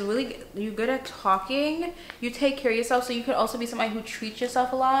 You're good at talking, you take care of yourself. So you could also be somebody who treats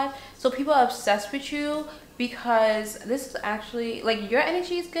yourself a lot. So people are obsessed with you because this is actually like your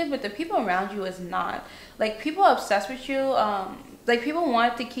energy is good, but the people around you is not. Like people are obsessed with you. Like people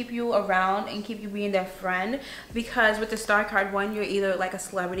want to keep you around and keep you being their friend, because with the Star card, one, you're either like a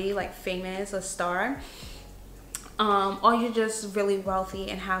celebrity, like famous, a star, or you're just really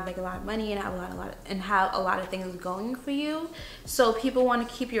wealthy and have like a lot of money and have a lot of things going for you. So people want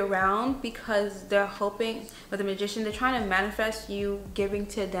to keep you around because they're hoping, with the Magician, they're trying to manifest you giving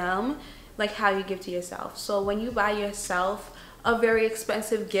to them like how you give to yourself. So when you buy yourself a very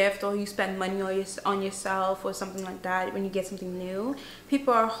expensive gift, or you spend money on yourself or something like that, when you get something new,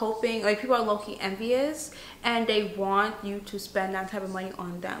 people are hoping, like people are low-key envious, and they want you to spend that type of money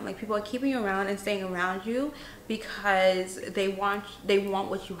on them. Like people are keeping you around and staying around you because they want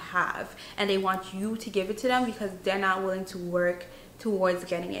what you have, and they want you to give it to them because they're not willing to work towards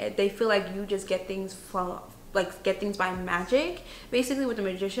getting it. They feel like you just get things by magic, basically, with the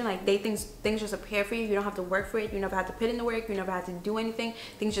magician. Like things just appear for you. You don't have to work for it. You never have to put in the work. You never have to do anything.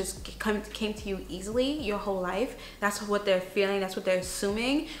 Things just came to you easily your whole life. That's what they're feeling. That's what they're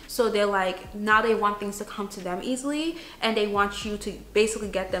assuming. So they're like, now they want things to come to them easily, and they want you to basically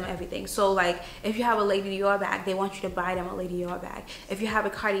get them everything. So like if you have a Lady Dior bag, they want you to buy them a Lady Dior bag. If you have a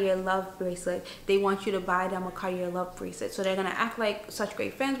Cartier Love bracelet, they want you to buy them a Cartier Love bracelet. So they're gonna act like such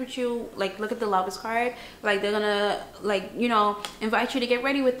great friends with you. Like look at the Lovers card. Like they're gonna, like, you know, invite you to get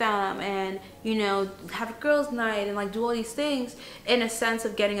ready with them, and, you know, have a girls' night, and like do all these things in a sense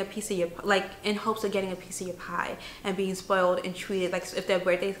of getting a piece of your, like in hopes of getting a piece of your pie and being spoiled and treated. Like if their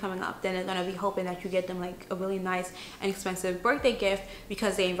birthday's coming up, then they're gonna be hoping that you get them like a really nice and expensive birthday gift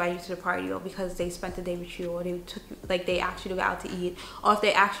because they invite you to the party, or because they spent the day with you, or they asked you to go out to eat. Or if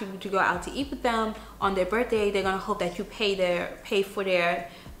they ask you to go out to eat with them on their birthday, they're gonna hope that you pay for their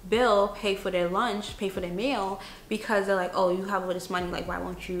bill, pay for their lunch, pay for their meal, because they're like, oh, you have all this money, like why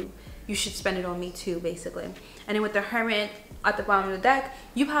won't you should spend it on me too, basically. And then with the Hermit at the bottom of the deck,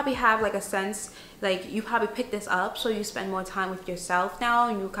 you probably have like a sense, like you probably picked this up, so you spend more time with yourself now,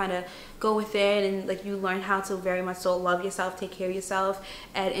 and you kind of go with it, and like you learn how to very much so love yourself, take care of yourself,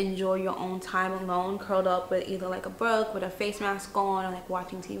 and enjoy your own time alone, curled up with either like a book with a face mask on, or like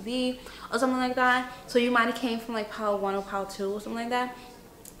watching TV or something like that. So you might have came from like pile 1 or pile 2 or something like that.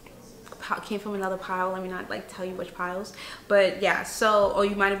 Came from another pile. Let me not like tell you which piles, but yeah. So, or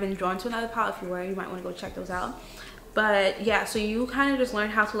you might have been drawn to another pile. If you were, you might want to go check those out. But yeah, so you kind of just learn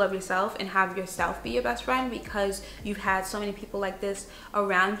how to love yourself and have yourself be your best friend, because you've had so many people like this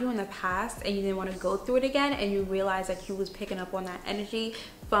around you in the past, and you didn't want to go through it again, and you realized that you was picking up on that energy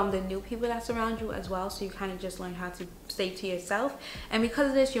from the new people that surround you as well. So you kind of just learn how to stay to yourself, and because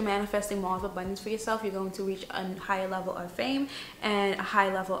of this, you're manifesting more of abundance for yourself. You're going to reach a higher level of fame and a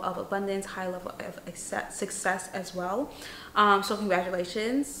high level of abundance, high level of success as well. So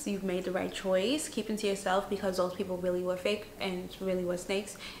congratulations, you've made the right choice keeping to yourself, because those people really were fake and really were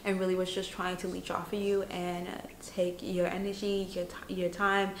snakes, and really was just trying to leech off of you and take your energy, your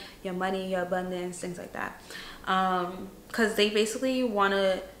time, your money, your abundance, things like that. Because they basically want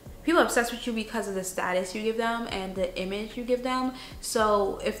to, people are obsessed with you because of the status you give them and the image you give them.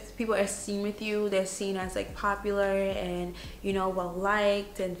 So if people are seen with you, they're seen as like popular and, you know, well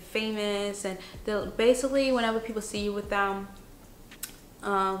liked and famous, and they'll basically, whenever people see you with them,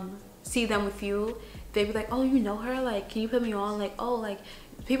 see them with you, they be like, oh, you know her, like can you put me on, like, oh, like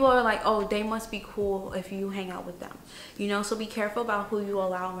people are like, oh, they must be cool if you hang out with them, you know. So be careful about who you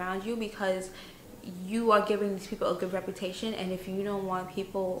allow around you, because you are giving these people a good reputation, and if you don't want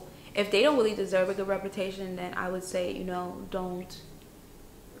people, if they don't really deserve a good reputation, then I would say, you know, don't,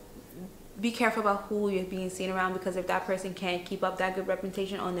 be careful about who you're being seen around, because if that person can't keep up that good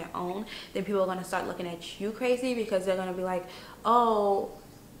reputation on their own, then people are going to start looking at you crazy, because they're going to be like, oh,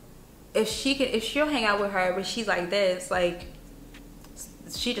 if she'll hang out with her, but she's like this, like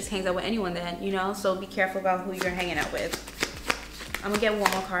she just hangs out with anyone then, you know. So be careful about who you're hanging out with. I'm gonna get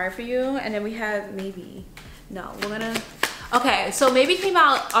one more card for you, and then we have maybe, no, we're gonna, okay, so maybe came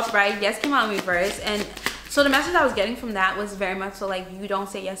out upright, yes came out in reverse. And so the message I was getting from that was very much so like, you don't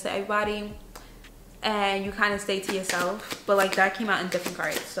say yes to everybody, and you kind of stay to yourself. But like that came out in different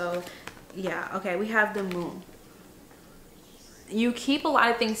cards. So yeah, okay, we have the Moon. You keep a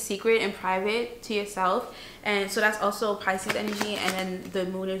lot of things secret and private to yourself, and so that's also Pisces energy. And then the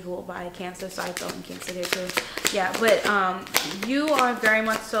Moon is ruled by Cancer, so I throw in Cancer there too. Yeah, but you are very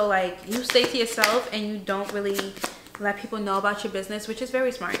much so like, you stay to yourself, and you don't really let people know about your business, which is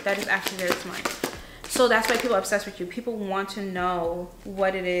very smart. That is actually very smart. So that's why people are obsessed with you. People want to know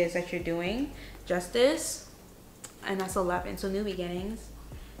what it is that you're doing. Justice, and that's 11. So new beginnings.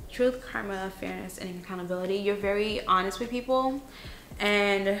 Truth, karma, fairness, and accountability. You're very honest with people,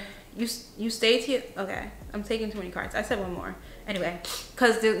 and you stay to, okay, I'm taking too many cards. I said one more anyway,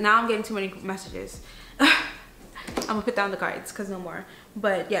 because now I'm getting too many messages. I'm gonna put down the cards because no more.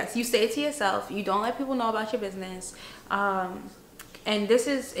 But yes, you stay to yourself, you don't let people know about your business, and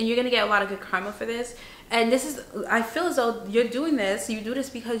you're gonna get a lot of good karma for this. And this is, I feel as though you're doing this, you do this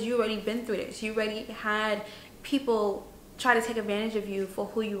because you already been through this. You already had people try to take advantage of you for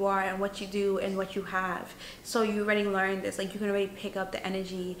who you are and what you do and what you have. So you already learned this. Like you can already pick up the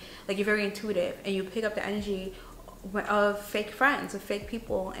energy. Like you're very intuitive, and you pick up the energy of fake friends, of fake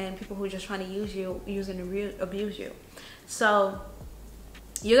people, and people who are just trying to use and abuse you. So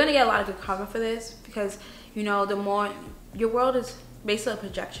you're gonna get a lot of good karma for this, because you know, the more your world is basically a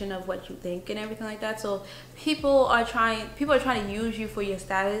projection of what you think and everything like that. So people are trying to use you for your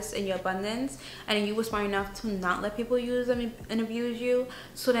status and your abundance, and you were smart enough to not let people use them and abuse you.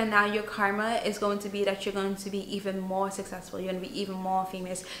 So then now your karma is going to be that you're going to be even more successful, you're going to be even more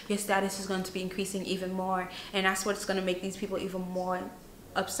famous, your status is going to be increasing even more, and that's what's going to make these people even more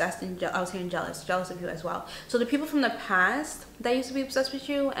obsessed and jealous of you as well. So the people from the past that used to be obsessed with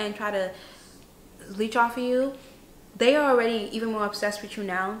you and try to leech off of you, they are already even more obsessed with you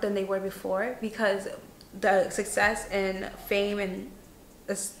now than they were before, because the success and fame and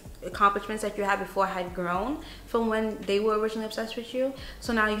accomplishments that you had before had grown from when they were originally obsessed with you.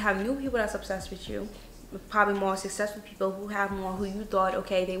 So now you have new people that's obsessed with you, probably more successful people who have more, who you thought,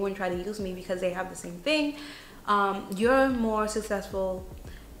 okay, they wouldn't try to use me because they have the same thing. You're more successful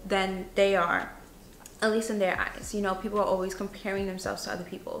than they are, at least in their eyes. You know, people are always comparing themselves to other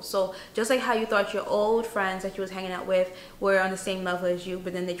people. So just like how you thought your old friends that you was hanging out with were on the same level as you,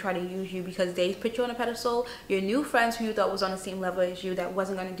 but then they try to use you because they put you on a pedestal, your new friends who you thought was on the same level as you that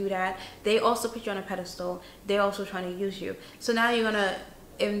wasn't going to do that, they also put you on a pedestal. They're also trying to use you. So now you're going to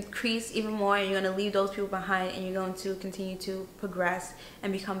increase even more, and you're going to leave those people behind, and you're going to continue to progress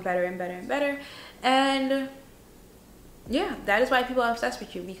and become better and better and better. And yeah, that is why people are obsessed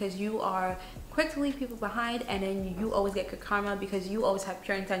with you, because you are quick to leave people behind, and then you always get good karma because you always have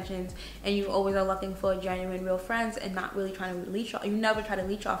pure intentions, and you always are looking for genuine, real friends, and not really trying to leech off. You never try to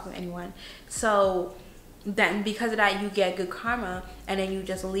leech off of anyone. So then because of that, you get good karma, and then you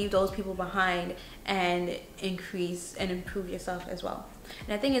just leave those people behind and increase and improve yourself as well.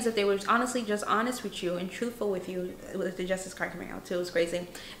 And the thing is, if they were honestly just honest with you and truthful with you, with the Justice card coming out too, it's crazy.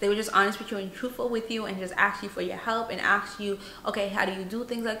 They were just honest with you and truthful with you, and just ask you for your help and ask you, okay, how do you do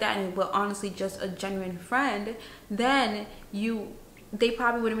things like that, and were honestly just a genuine friend, then they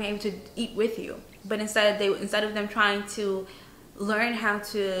probably wouldn't be able to eat with you. But instead of them trying to learn how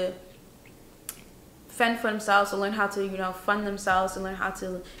to fend for themselves, or learn how to, you know, fund themselves, and learn how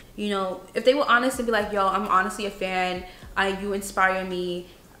to, you know, if they were honest and be like, yo, I'm honestly a fan, you inspire me,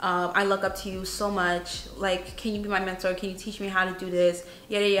 I look up to you so much, like, can you be my mentor, can you teach me how to do this,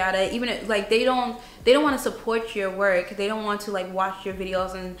 yada yada. Even if, like, they don't want to support your work, they don't want to like watch your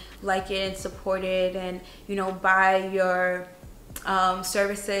videos and like it and support it, and, you know, buy your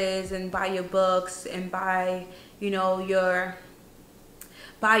services and buy your books and buy, you know, your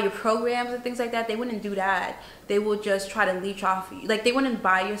programs and things like that. They wouldn't do that. They would just try to leech off you. Like, they wouldn't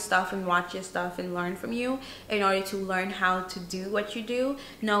buy your stuff and watch your stuff and learn from you in order to learn how to do what you do.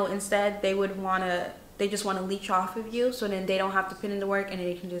 No, instead they just want to leech off of you, so then they don't have to put in the work, and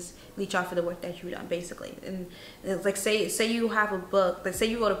they can just leech off of the work that you've done, basically. And it's like, say you have a book, like say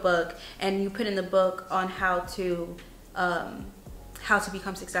you wrote a book and you put in the book on how to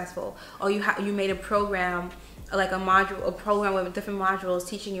become successful, or you made a program, like a program with different modules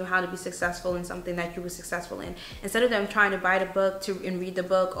teaching you how to be successful in something that you were successful in. Instead of them trying to buy the book and read the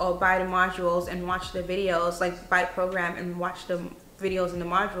book, or buy the modules and watch the videos, like buy the program and watch the videos and the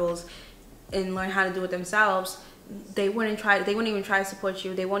modules and learn how to do it themselves, they wouldn't even try to support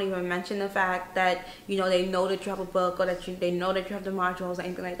you. They won't even mention the fact that, you know, they know that you have a book, or that they know that you have the modules or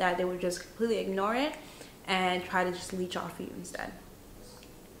anything like that. They would just completely ignore it and try to just leech off of you instead.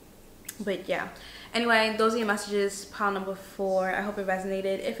 But yeah, anyway, those are your messages, pile number 4. I hope it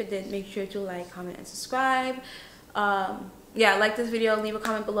resonated. If it did, make sure to like, comment, and subscribe. Yeah, like this video, leave a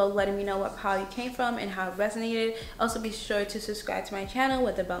comment below letting me know what pile you came from and how it resonated. Also, be sure to subscribe to my channel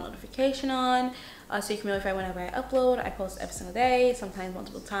with the bell notification on, so you can be notified whenever I upload. I post every single day, sometimes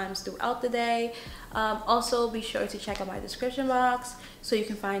multiple times throughout the day. Also, be sure to check out my description box so you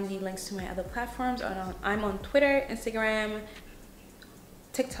can find the links to my other platforms. I'm on Twitter, Instagram,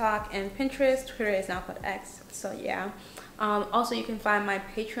 TikTok, and Pinterest. Twitter is now called X, so yeah. Also, you can find my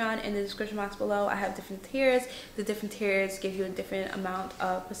Patreon in the description box below. I have different tiers. The different tiers give you a different amount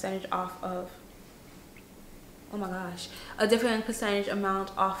of percentage off of, oh my gosh, a different percentage amount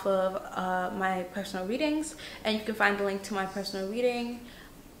off of my personal readings. And you can find the link to my personal reading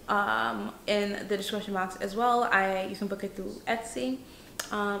in the description box as well. You can book it through Etsy.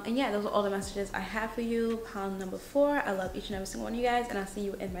 And yeah, those are all the messages I have for you. Pile number 4. I love each and every single one of you guys, and I'll see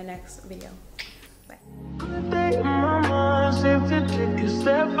you in my next video. Bye.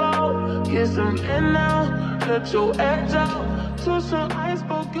 Get some in now, let your edge out to some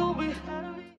iceberg, you'll be